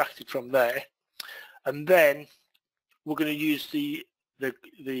 extracted from there, and then we're going to use the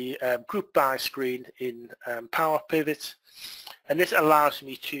group by screen in Power Pivot, and this allows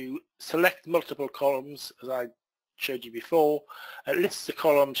me to select multiple columns as I showed you before. It lists the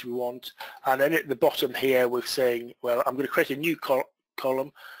columns we want, and then at the bottom here we're saying, well, I'm going to create a new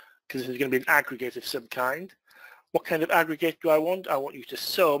column because there's going to be an aggregate of some kind. What kind of aggregate do I want? I want you to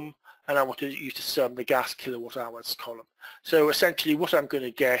sum, and I want you to sum the gas kilowatt hours column. So essentially what I'm going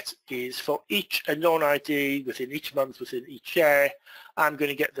to get is for each non-ID within each month, within each year, I'm going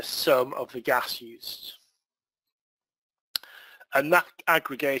to get the sum of the gas used. And that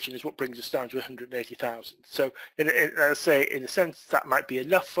aggregation is what brings us down to 180,000. So as I say, in a sense, that might be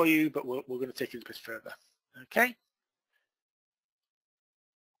enough for you, but we're going to take it a bit further. Okay.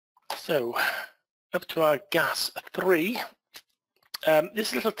 So up to our gas 3.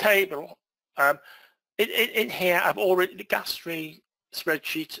 This little table, in here, I've already, the gas 3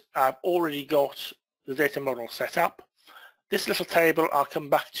 spreadsheet, I've already got the data model set up. This little table I'll come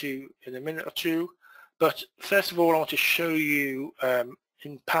back to in a minute or two, but first of all I want to show you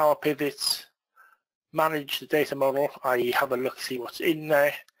in Power Pivot, manage the data model, i.e. have a look, see what's in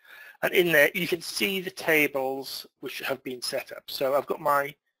there. And in there you can see the tables which have been set up. So I've got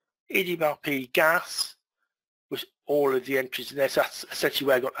my EDRP gas with all of the entries in there. So that's essentially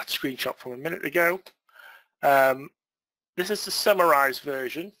where I got that screenshot from a minute ago. This is the summarized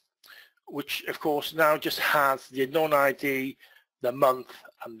version, which of course now just has the non-ID, the month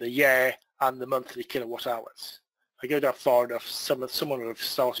and the year and the monthly kilowatt hours. I go down far enough, someone will have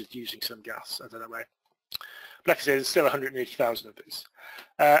started using some gas, I don't know where. But like I said, there's still 180,000 of these.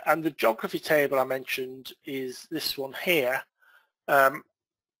 And the geography table I mentioned is this one here.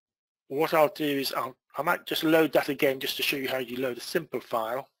 What I'll do is I might just load that again just to show you how you load a simple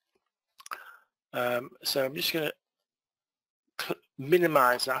file. So I'm just going to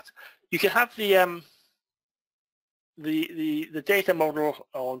minimize that. You can have the data model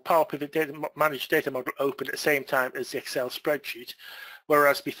on Power Pivot managed data model open at the same time as the Excel spreadsheet,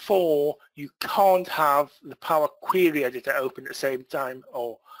 whereas before you can't have the Power Query editor open at the same time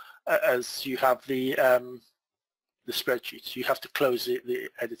or as you have the spreadsheet. You have to close the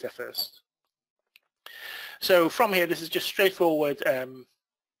editor first. So from here, this is just straightforward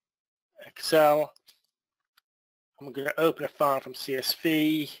Excel. I'm going to open a file from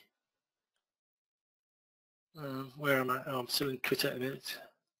CSV. Where am I? Oh, I'm still in Twitter in a minute.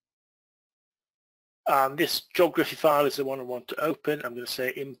 This geography file is the one I want to open. I'm going to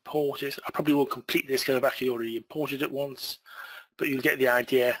say import it. I probably will complete this because I've actually already imported it once, but you'll get the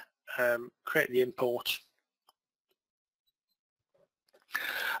idea. Create the import.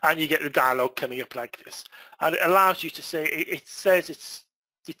 And you get the dialog coming up like this. And it allows you to say, it says it's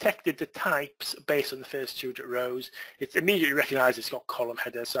detected the types based on the first 2 rows. It immediately recognizes it's got column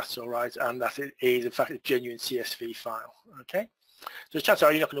headers, that's all right, and that it is in fact a genuine CSV file, okay? So chances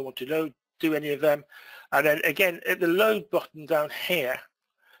are you're not going to want to do any of them. And then again, at the load button down here,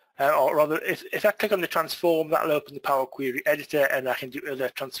 or rather if I click on the transform, that'll open the Power Query editor and I can do other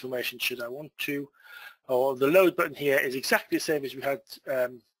transformations should I want to. Or the load button here is exactly the same as we had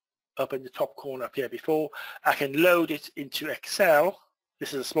up in the top corner up here before. I can load it into Excel.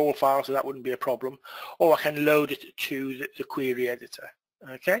 This is a small file, so that wouldn't be a problem. Or I can load it to the query editor,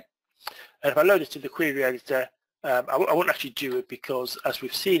 okay? And if I load it to the query editor, I won't actually do it because, as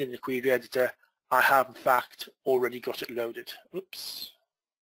we've seen in the query editor, I have in fact already got it loaded. Oops.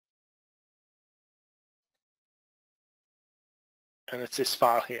 And it's this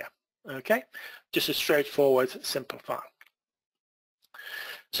file here, okay? Just a straightforward, simple file.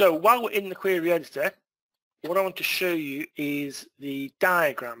 So while we're in the query editor, what I want to show you is the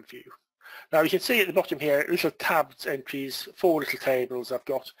diagram view. Now you can see at the bottom here, little tabbed entries, 4 little tables I've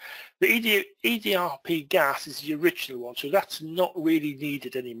got. The EDRP gas is the original one, so that's not really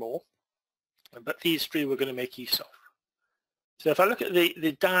needed anymore. But these 3 we're going to make use of. So if I look at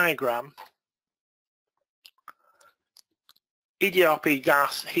the diagram, EDRP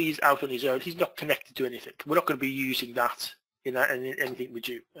gas, he's out on his own. He's not connected to anything. We're not going to be using that in anything we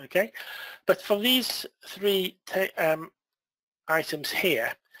do, okay? But for these 3 items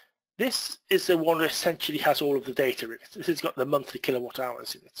here, this is the one that essentially has all of the data in it. This has got the monthly kilowatt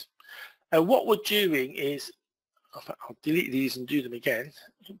hours in it. And what we're doing is, I'll delete these and do them again.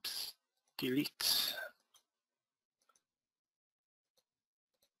 Oops, delete.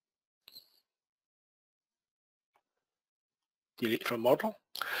 Delete from model.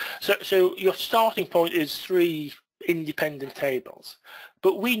 So your starting point is 3 independent tables,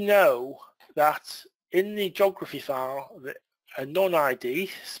 but we know that in the geography file that a non-ID,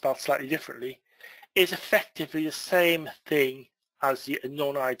 spelled slightly differently, is effectively the same thing as the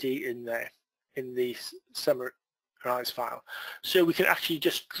non-ID in there, in the summarized file. So we can actually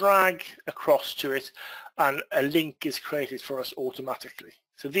just drag across to it and a link is created for us automatically.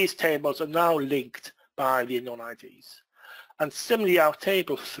 So these tables are now linked by the non-IDs. And similarly, our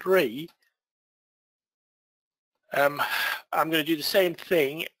table 3, I'm going to do the same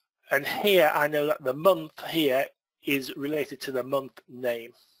thing, and here I know that the month here is related to the month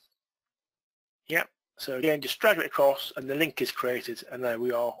name. Yeah, so again, just drag it across and the link is created, and there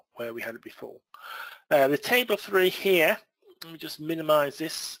we are where we had it before. The table 3 here, let me just minimize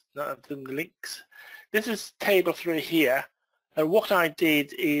this, not have done the links. This is table 3 here, and what I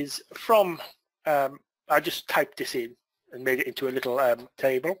did is from, I just typed this in and made it into a little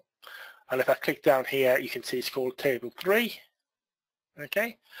table. And if I click down here, you can see it's called table 3,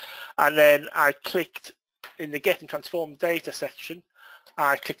 okay? And then I clicked in the get and transform data section,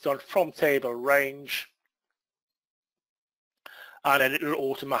 I clicked on from table range, and then it will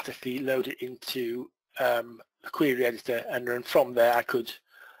automatically load it into the query editor, and then from there I could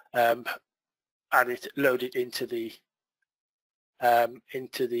add it, load it into the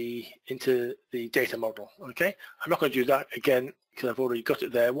data model. Okay, I'm not going to do that again because I've already got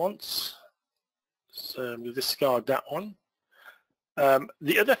it there once, so we'll discard that one.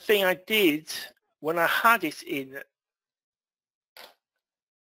 The other thing I did when I had it in,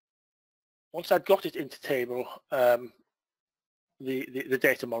 once I got it into table, the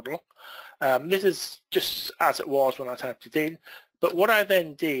data model, this is just as it was when I typed it in, but what I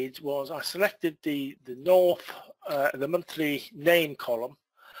then did was I selected the north, the monthly name column,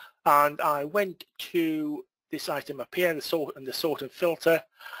 and I went to this item up here, the sort and filter.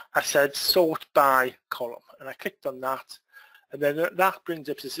 I said sort by column, and I clicked on that, and then that brings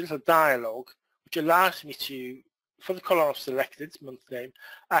up this little dialog which allows me to, for the column I've selected, month name,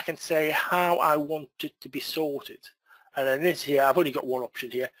 I can say how I want it to be sorted. And then this here, I've only got one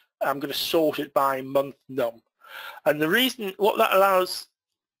option here. I'm going to sort it by month num. And the reason, what that allows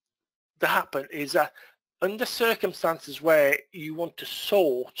to happen is that under circumstances where you want to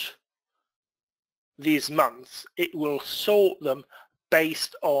sort these months, it will sort them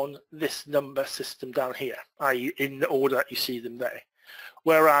based on this number system down here, i.e. in the order that you see them there.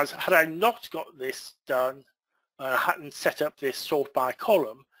 Whereas had I not got this done, I hadn't set up this sort by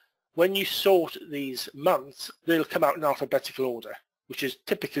column, when you sort these months, they'll come out in alphabetical order, which is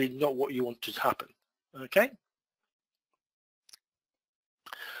typically not what you want to happen. Okay?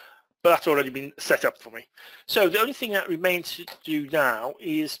 But that's already been set up for me. So the only thing that remains to do now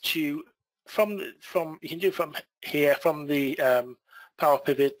is to, you can do from here, from the Power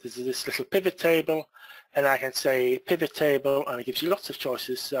Pivot, there's this little pivot table, and I can say pivot table, and it gives you lots of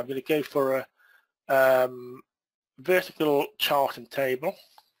choices. So I'm going to go for a vertical chart and table.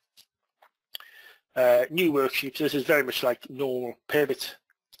 New worksheet. So this is very much like normal pivot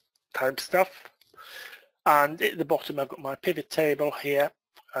type stuff. And at the bottom I've got my pivot table here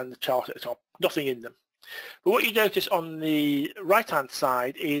and the chart at the top, nothing in them. But what you notice on the right hand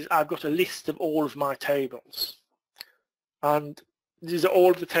side is I've got a list of all of my tables. And these are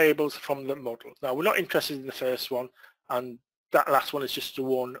all of the tables from the model. Now we're not interested in the first one, and that last one is just the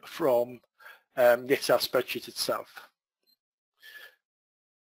one from the Excel spreadsheet itself.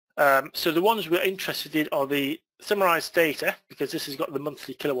 So the ones we're interested in are the summarized data, because this has got the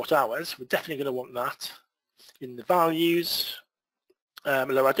monthly kilowatt hours. We're definitely going to want that in the values.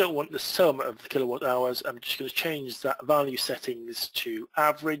 Although I don't want the sum of the kilowatt hours, I'm just going to change that value settings to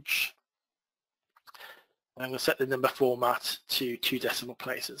average. I'm going to set the number format to 2 decimal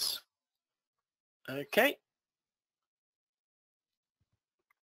places. Okay.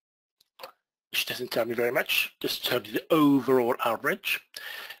 Which doesn't tell me very much, just tells me the overall average.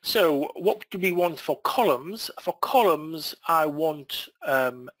 So what do we want for columns? For columns, I want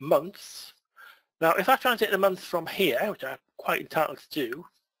months. Now, if I try and take the month from here, which I'm quite entitled to do,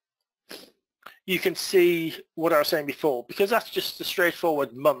 you can see what I was saying before. Because that's just a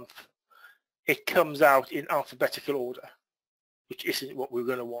straightforward month, it comes out in alphabetical order, which isn't what we're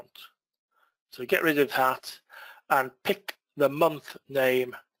going to want. So get rid of that and pick the month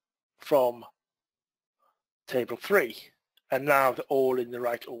name from table 3, and now they're all in the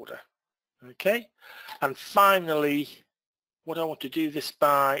right order. Okay, and finally what I want to do this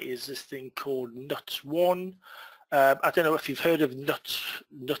by is this thing called NUTS1. I don't know if you've heard of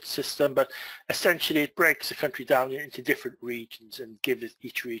NUTS system, but essentially it breaks the country down into different regions and gives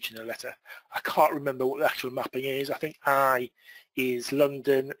each region a letter. I can't remember what the actual mapping is. I think I is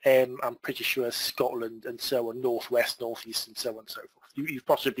London, M I'm pretty sure is Scotland, and so on, Northwest, Northeast, and so on and so forth. You've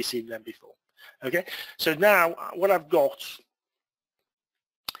possibly seen them before. Okay, so now what I've got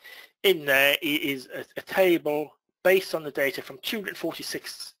in there is a table based on the data from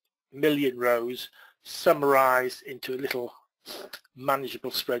 246 million rows, summarized into a little manageable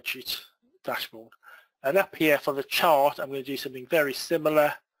spreadsheet dashboard. And up here for the chart, I'm going to do something very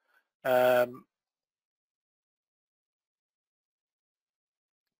similar.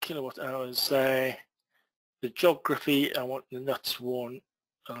 Kilowatt hours there. The geography, I want the NUTS1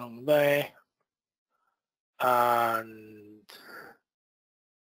 along there. And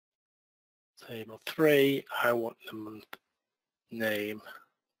table 3, I want the month name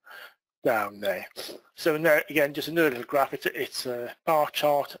down there. So now again, just another little graph. It's a bar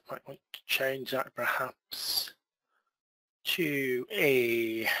chart. I might want to change that perhaps to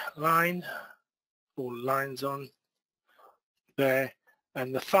a line, 4 lines on there.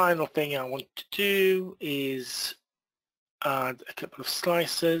 And the final thing I want to do is add a couple of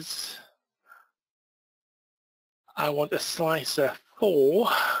slices. I want a slicer for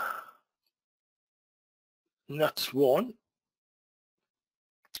NUTS1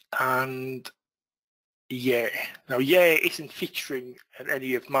 and yeah. Now yeah isn't featuring in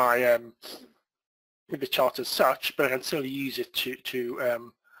any of my pivot chart as such, but I can still use it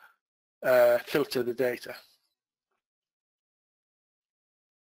to filter the data.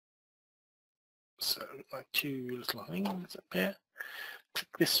 So like 2 little things up here.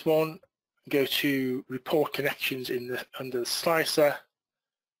 Click this one. Go to report connections in the under the slicer.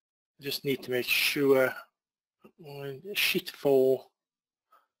 Just need to make sure sheet 4.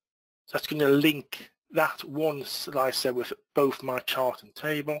 So that's going to link that one slicer with both my chart and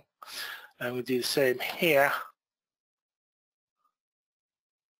table. And we'll do the same here.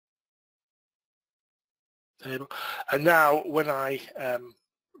 Table. And now when I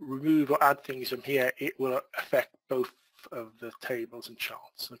remove or add things from here, it will affect both of the tables and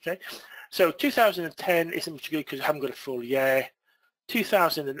charts. Okay, so 2010 isn't much good because I haven't got a full year.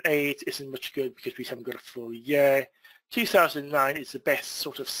 2008 isn't much good because we haven't got a full year. 2009 is the best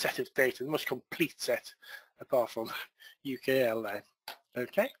sort of set of data, the most complete set apart from UKL there.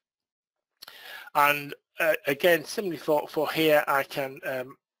 Okay, and again similarly for here I can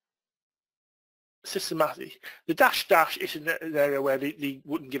systematically, the dash is an area where they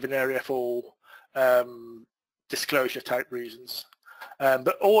wouldn't give an area for disclosure type reasons.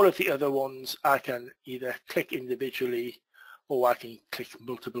 But all of the other ones I can either click individually or I can click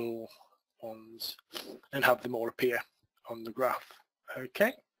multiple ones and have them all appear on the graph.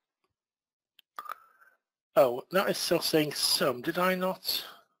 Okay. Oh, that is still saying sum. Did I not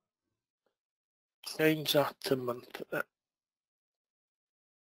change that to month?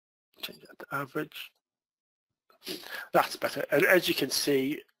 Change that to average. That's better. And as you can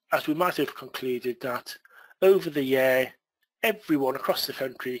see, as we might have concluded, that over the year, everyone across the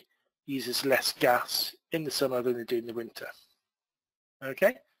country uses less gas in the summer than they do in the winter.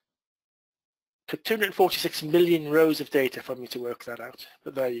 Okay? Took 246 million rows of data for me to work that out,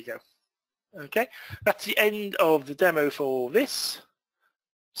 but there you go. Okay, that's the end of the demo for this.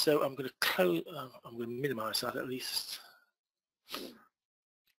 So I'm going to close, I'm going to minimize that at least.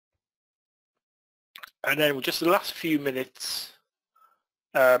 And then with just the last few minutes,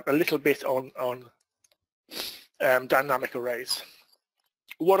 a little bit on dynamic arrays.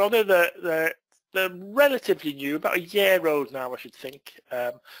 What are they're relatively new, about a year old now, I should think,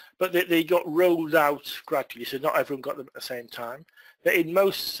 but they got rolled out gradually, so not everyone got them at the same time. They're in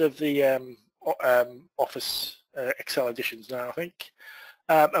most of the Office Excel editions now, I think.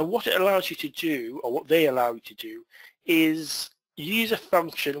 And what it allows you to do, or what they allow you to do, is use a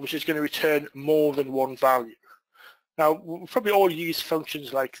function which is going to return more than one value. Now, we'll probably all use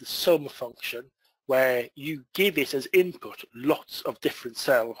functions like the sum function, where you give it as input lots of different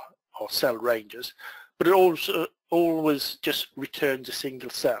cell or cell ranges, but it also always just returns a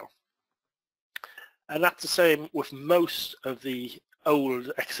single cell. And that's the same with most of the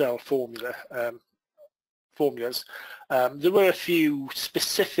old Excel formulas. There were a few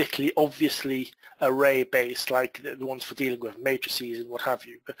specifically, obviously array-based, like the ones for dealing with matrices and what have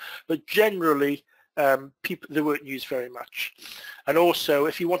you. But generally, they weren't used very much. And also,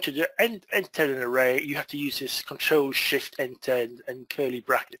 if you wanted to enter an array, you have to use this Control-Shift-Enter and curly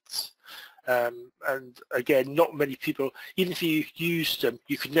brackets. And again, not many people, even if you used them,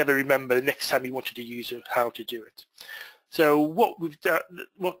 you could never remember the next time you wanted to use it, how to do it. So what we've done,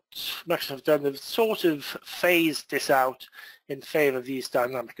 what Microsoft have done, they've sort of phased this out in favor of these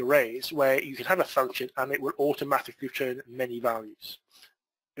dynamic arrays, where you can have a function and it will automatically return many values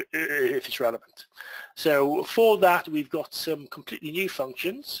if it's relevant. So for that, we've got some completely new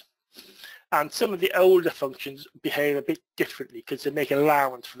functions, and some of the older functions behave a bit differently because they make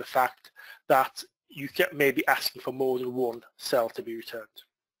allowance for the fact that you get maybe asking for more than one cell to be returned.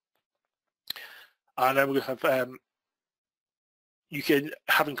 And then we have you can,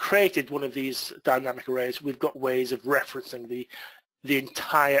 having created one of these dynamic arrays, we've got ways of referencing the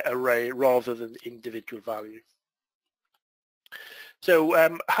entire array rather than individual value. So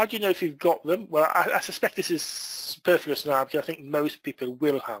how do you know if you've got them? Well, I suspect this is superfluous now because I think most people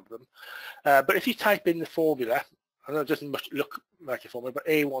will have them. But if you type in the formula, I know it doesn't much look like a formula, but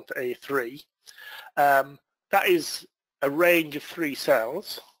A1 to A3, that is a range of 3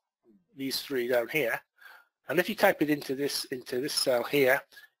 cells, these 3 down here. And if you type it into this cell here,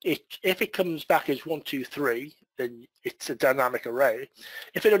 if it comes back as 1, 2, 3, then it's a dynamic array.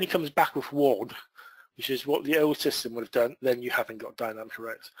 If it only comes back with 1, which is what the old system would have done, then you haven't got dynamic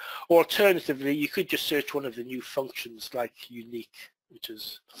arrays. Or alternatively, you could just search one of the new functions like unique, which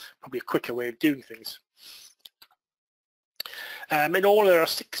is probably a quicker way of doing things. In all, there are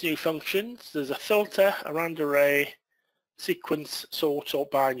 6 new functions. There's a filter, a random array, sequence, sort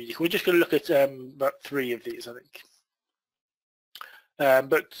by unique. We're just going to look at about 3 of these, I think.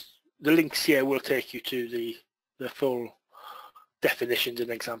 But the links here will take you to the full definitions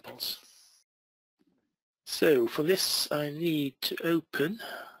and examples. So for this, I need to open.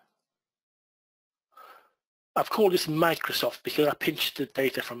 I've called this Microsoft because I pinched the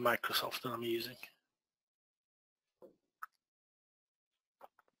data from Microsoft that I'm using.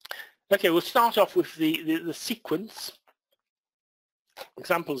 Okay, we'll start off with the sequence,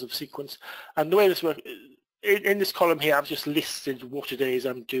 examples of sequence, and the way this works, in this column here, I've just listed what it is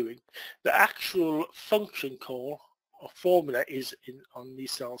I'm doing. The actual function call or formula is on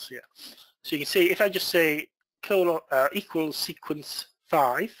these cells here. So you can see if I just say equals sequence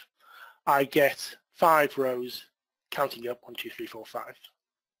 5, I get 5 rows counting up 1, 2, 3, 4, 5.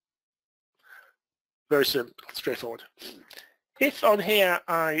 Very simple, straightforward. If on here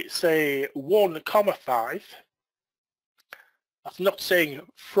I say 1, 5, that's not saying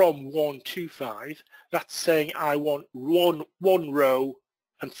from 1 to 5, that's saying I want one row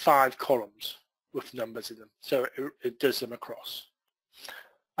and 5 columns with numbers in them. So it does them across.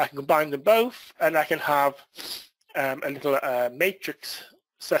 I can combine them both and I can have a little matrix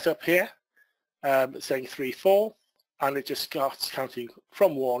set up here saying 3, 4, and it just starts counting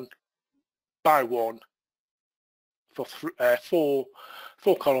from 1 by 1 for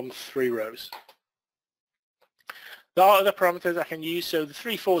four columns, 3 rows. There are other parameters I can use, so the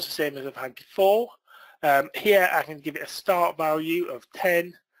 3, 4 is the same as I've had before. Here I can give it a start value of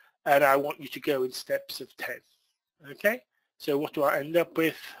 10, and I want you to go in steps of 10. Okay, so what do I end up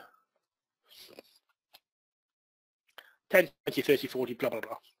with? 10, 20, 30, 40, blah, blah,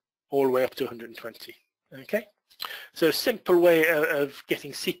 blah, all the way up to 120. Okay, so a simple way of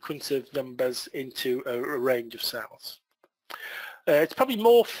getting sequence of numbers into a range of cells. It's probably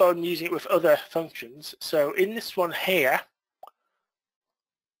more fun using it with other functions. So in this one here,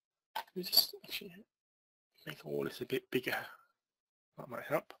 let me just actually make all this a bit bigger. That might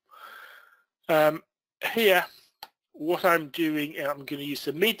help. Here, what I'm doing, I'm going to use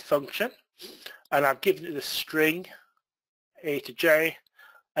the mid function, and I've given it a string A to J,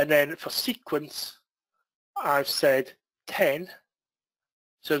 and then for sequence, I've said 10.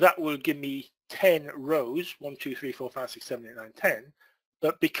 So that will give me 10 rows, 1, 2, 3, 4, 5, 6, 7, 8, 9, 10.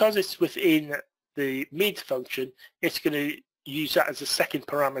 But because it's within the mid function, it's going to use that as a second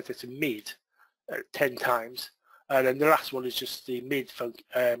parameter to mid 10 times. And then the last one is just the mid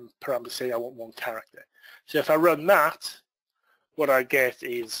parameter saying I want 1 character. So if I run that, what I get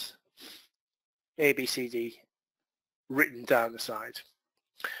is A, B, C, D written down the side.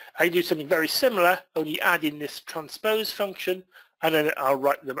 I do something very similar, only add in this transpose function, and then I'll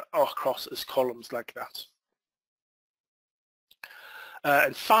write them across as columns like that.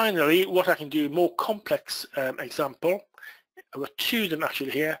 And finally, what I can do, more complex example, I've got 2 of them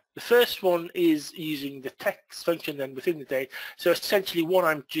actually here. The first one is using the text function then within the date. So essentially what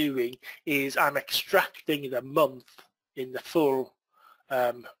I'm doing is I'm extracting the month in the full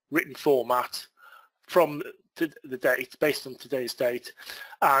written format from the date based on today's date,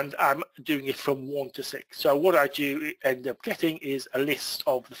 and I'm doing it from 1 to 6. So what I do end up getting is a list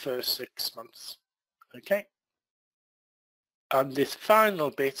of the first 6 months. Okay. And this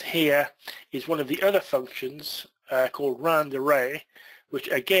final bit here is one of the other functions called round array, which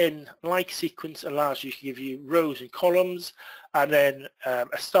again, like sequence, allows you to give you rows and columns, and then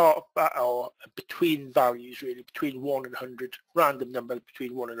a start or between values, really, between 1 and 100, random numbers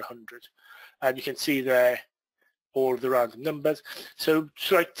between 1 and 100. And you can see there all of the random numbers. So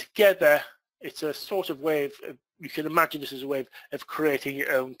like together, it's a sort of way of, you can imagine this as a way of creating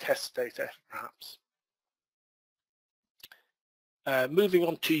your own test data, perhaps. Moving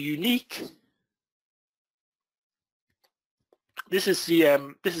on to unique. This is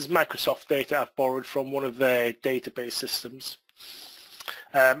Microsoft data I've borrowed from one of their database systems.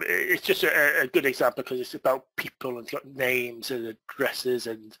 It's just a good example because it's about people and names and addresses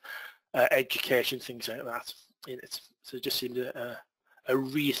and education, things like that in it. So it just seemed a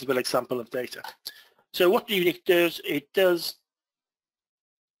reasonable example of data. So what unique does, it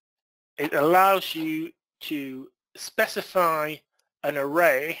allows you to specify an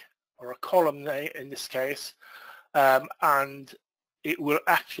array or a column in this case, and it will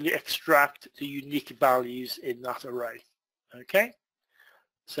actually extract the unique values in that array. Okay,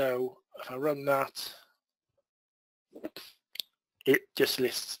 so if I run that, it just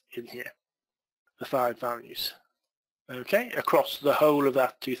lists in here the 5 values, okay, across the whole of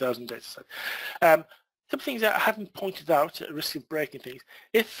that 2000 data set. Some things that I haven't pointed out at the risk of breaking things.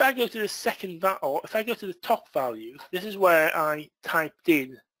 If I go to the second or if I go to the top value, this is where I typed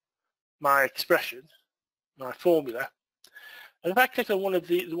in my expression, my formula, and if I click on one of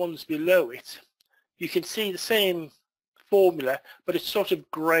the ones below it, you can see the same formula, but it's sort of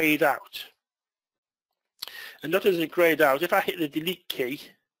grayed out. And not only grayed out, if I hit the delete key,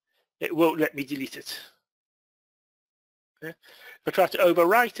 it won't let me delete it. Okay? If I try to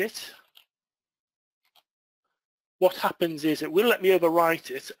overwrite it, what happens is it will let me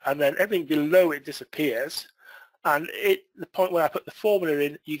overwrite it, and then everything below it disappears, and the point where I put the formula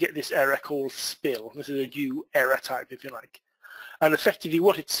in, you get this error called spill. This is a new error type, if you like. And effectively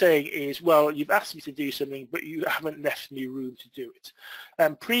what it's saying is, well, you've asked me to do something, but you haven't left me room to do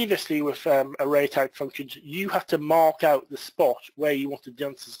it. Previously with array type functions, you had to mark out the spot where you wanted the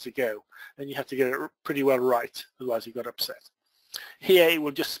answers to go, and you had to get it pretty well right, otherwise you got upset. Here it will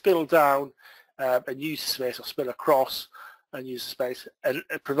just spill down and use the space, or spill across and use the space, and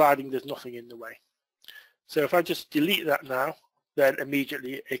providing there's nothing in the way. So if I just delete that now, then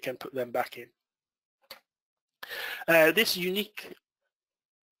immediately it can put them back in. This unique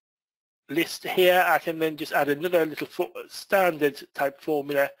list here, I can then just add another little standard type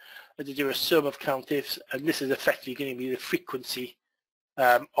formula to do a sum of countifs, and this is effectively going to be the frequency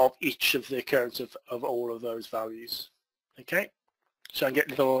of each of the occurrence of all of those values. Okay, so I get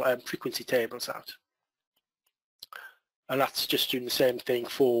little frequency tables out, and that's just doing the same thing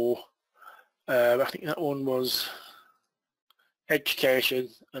for I think that one was education,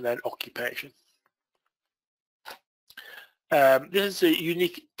 and then occupation. This is a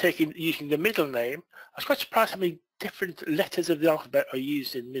unique using the middle name. I was quite surprised how many different letters of the alphabet are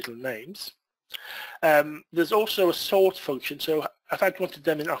used in middle names. There's also a sort function, so if I'd wanted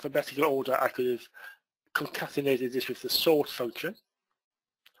them in alphabetical order, I could have concatenated this with the sort function.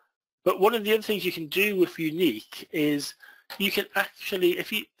 But one of the other things you can do with unique is you can actually,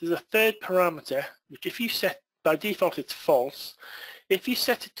 there's a third parameter, which if you set, by default it's false. If you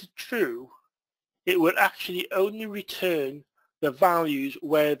set it to true, it will actually only return the values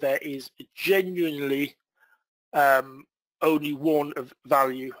where there is genuinely only one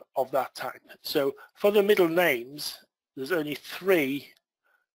value of that type. So for the middle names, there's only 3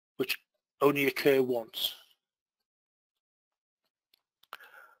 which only occur once.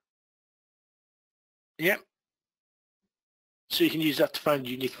 Yeah. So you can use that to find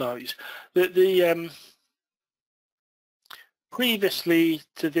unique values. Previously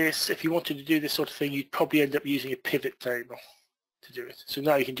to this, if you wanted to do this sort of thing, you'd probably end up using a pivot table to do it. So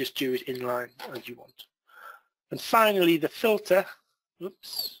now you can just do it in line as you want. And finally, the filter,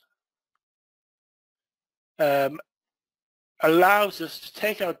 allows us to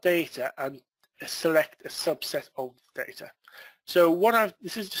take our data and select a subset of data. So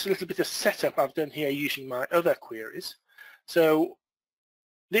this is just a little bit of setup I've done here using my other queries. So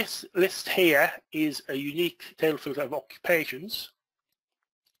this list here is a unique table filter of occupations,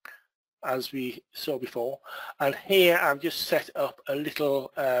 as we saw before. And here I've just set up a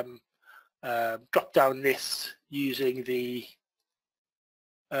little drop-down list using the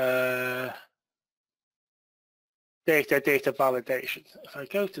data validation. If I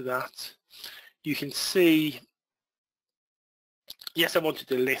go to that, you can see, yes, I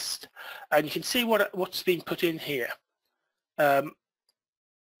wanted a list, and you can see what's been put in here.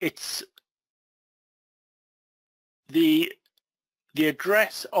 It's the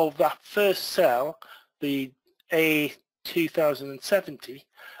address of that first cell, the A2070,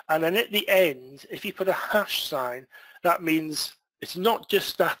 and then at the end, if you put a hash sign, that means it's not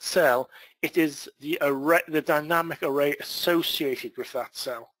just that cell, it is the dynamic array associated with that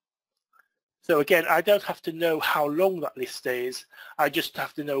cell. So again, I don't have to know how long that list is, I just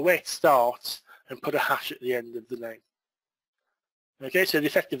have to know where it starts and put a hash at the end of the name. Okay, so the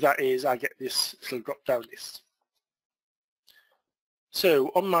effect of that is I get this little drop-down list.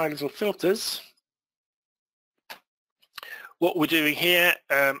 So on my little filters, what we're doing here,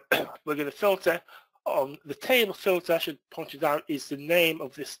 we're going to filter on the table filter. I should point it out is the name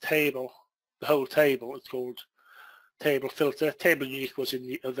of this table, the whole table. It's called table filter. Table unique was in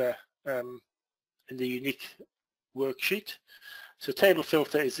the other in the unique worksheet. So table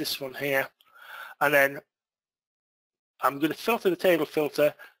filter is this one here, and then I'm going to filter the table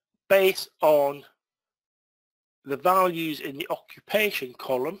filter based on the values in the occupation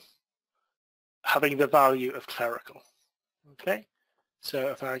column having the value of clerical. Okay, so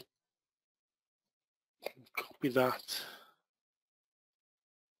if I copy that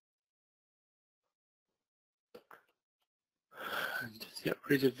and just get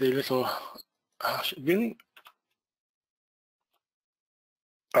rid of the little hash again.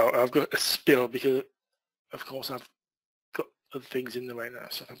 Oh, I've got a spill because of course I've got other things in the way now.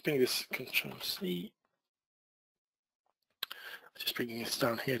 So if I bring this Control C, just bringing this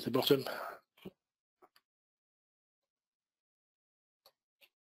down here at the bottom.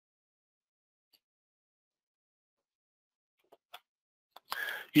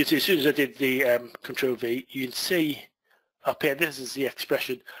 You see, as soon as I did the Control V, you can see up here, this is the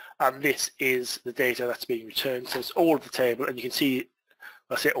expression, and this is the data that's being returned. So it's all of the table, and you can see,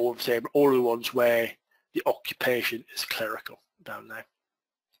 I say all of the table, all of the ones where the occupation is clerical down there.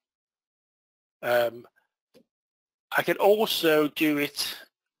 I can also do it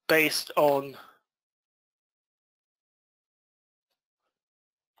based on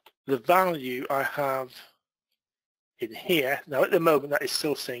the value I have in here. Now at the moment that is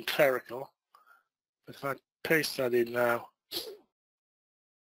still saying clerical, but if I paste that in now,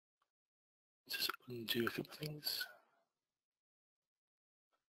 just undo a couple of things.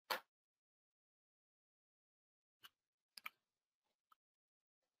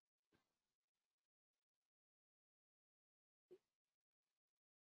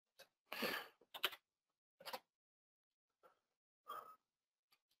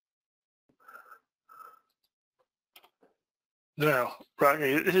 Now, right,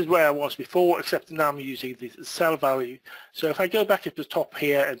 this is where I was before, except now I'm using the cell value. So if I go back at the top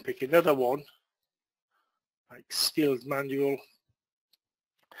here and pick another one, like skilled manual,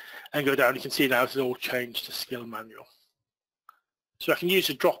 and go down, you can see now it's all changed to skill manual. So I can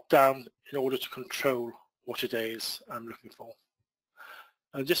use a drop down in order to control what it is I'm looking for.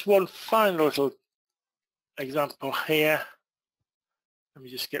 And just one final little example here. Let me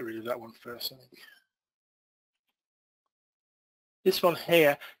just get rid of that one first, I think. This one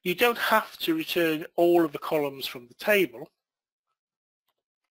here, you don't have to return all of the columns from the table.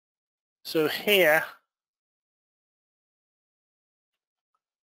 So here,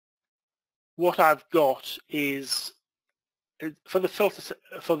 what I've got is, for the filter,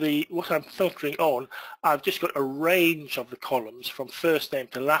 what I'm filtering on, I've just got a range of the columns from first name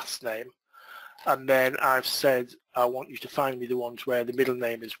to last name, and then I've said I want you to find me the ones where the middle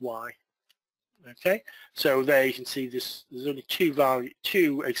name is Y. Okay, so there you can see this. There's only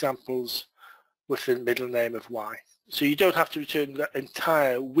two examples with the middle name of Y. So you don't have to return the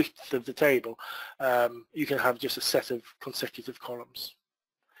entire width of the table. You can have just a set of consecutive columns.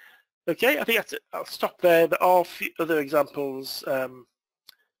 Okay, I think that's it. I'll stop there. There are a few other examples to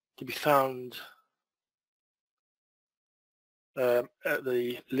be found at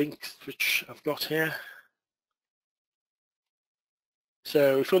the links which I've got here.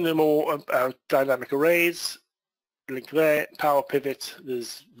 So if you want to know more about dynamic arrays, link there, Power Pivot,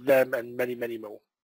 there's them and many, many more.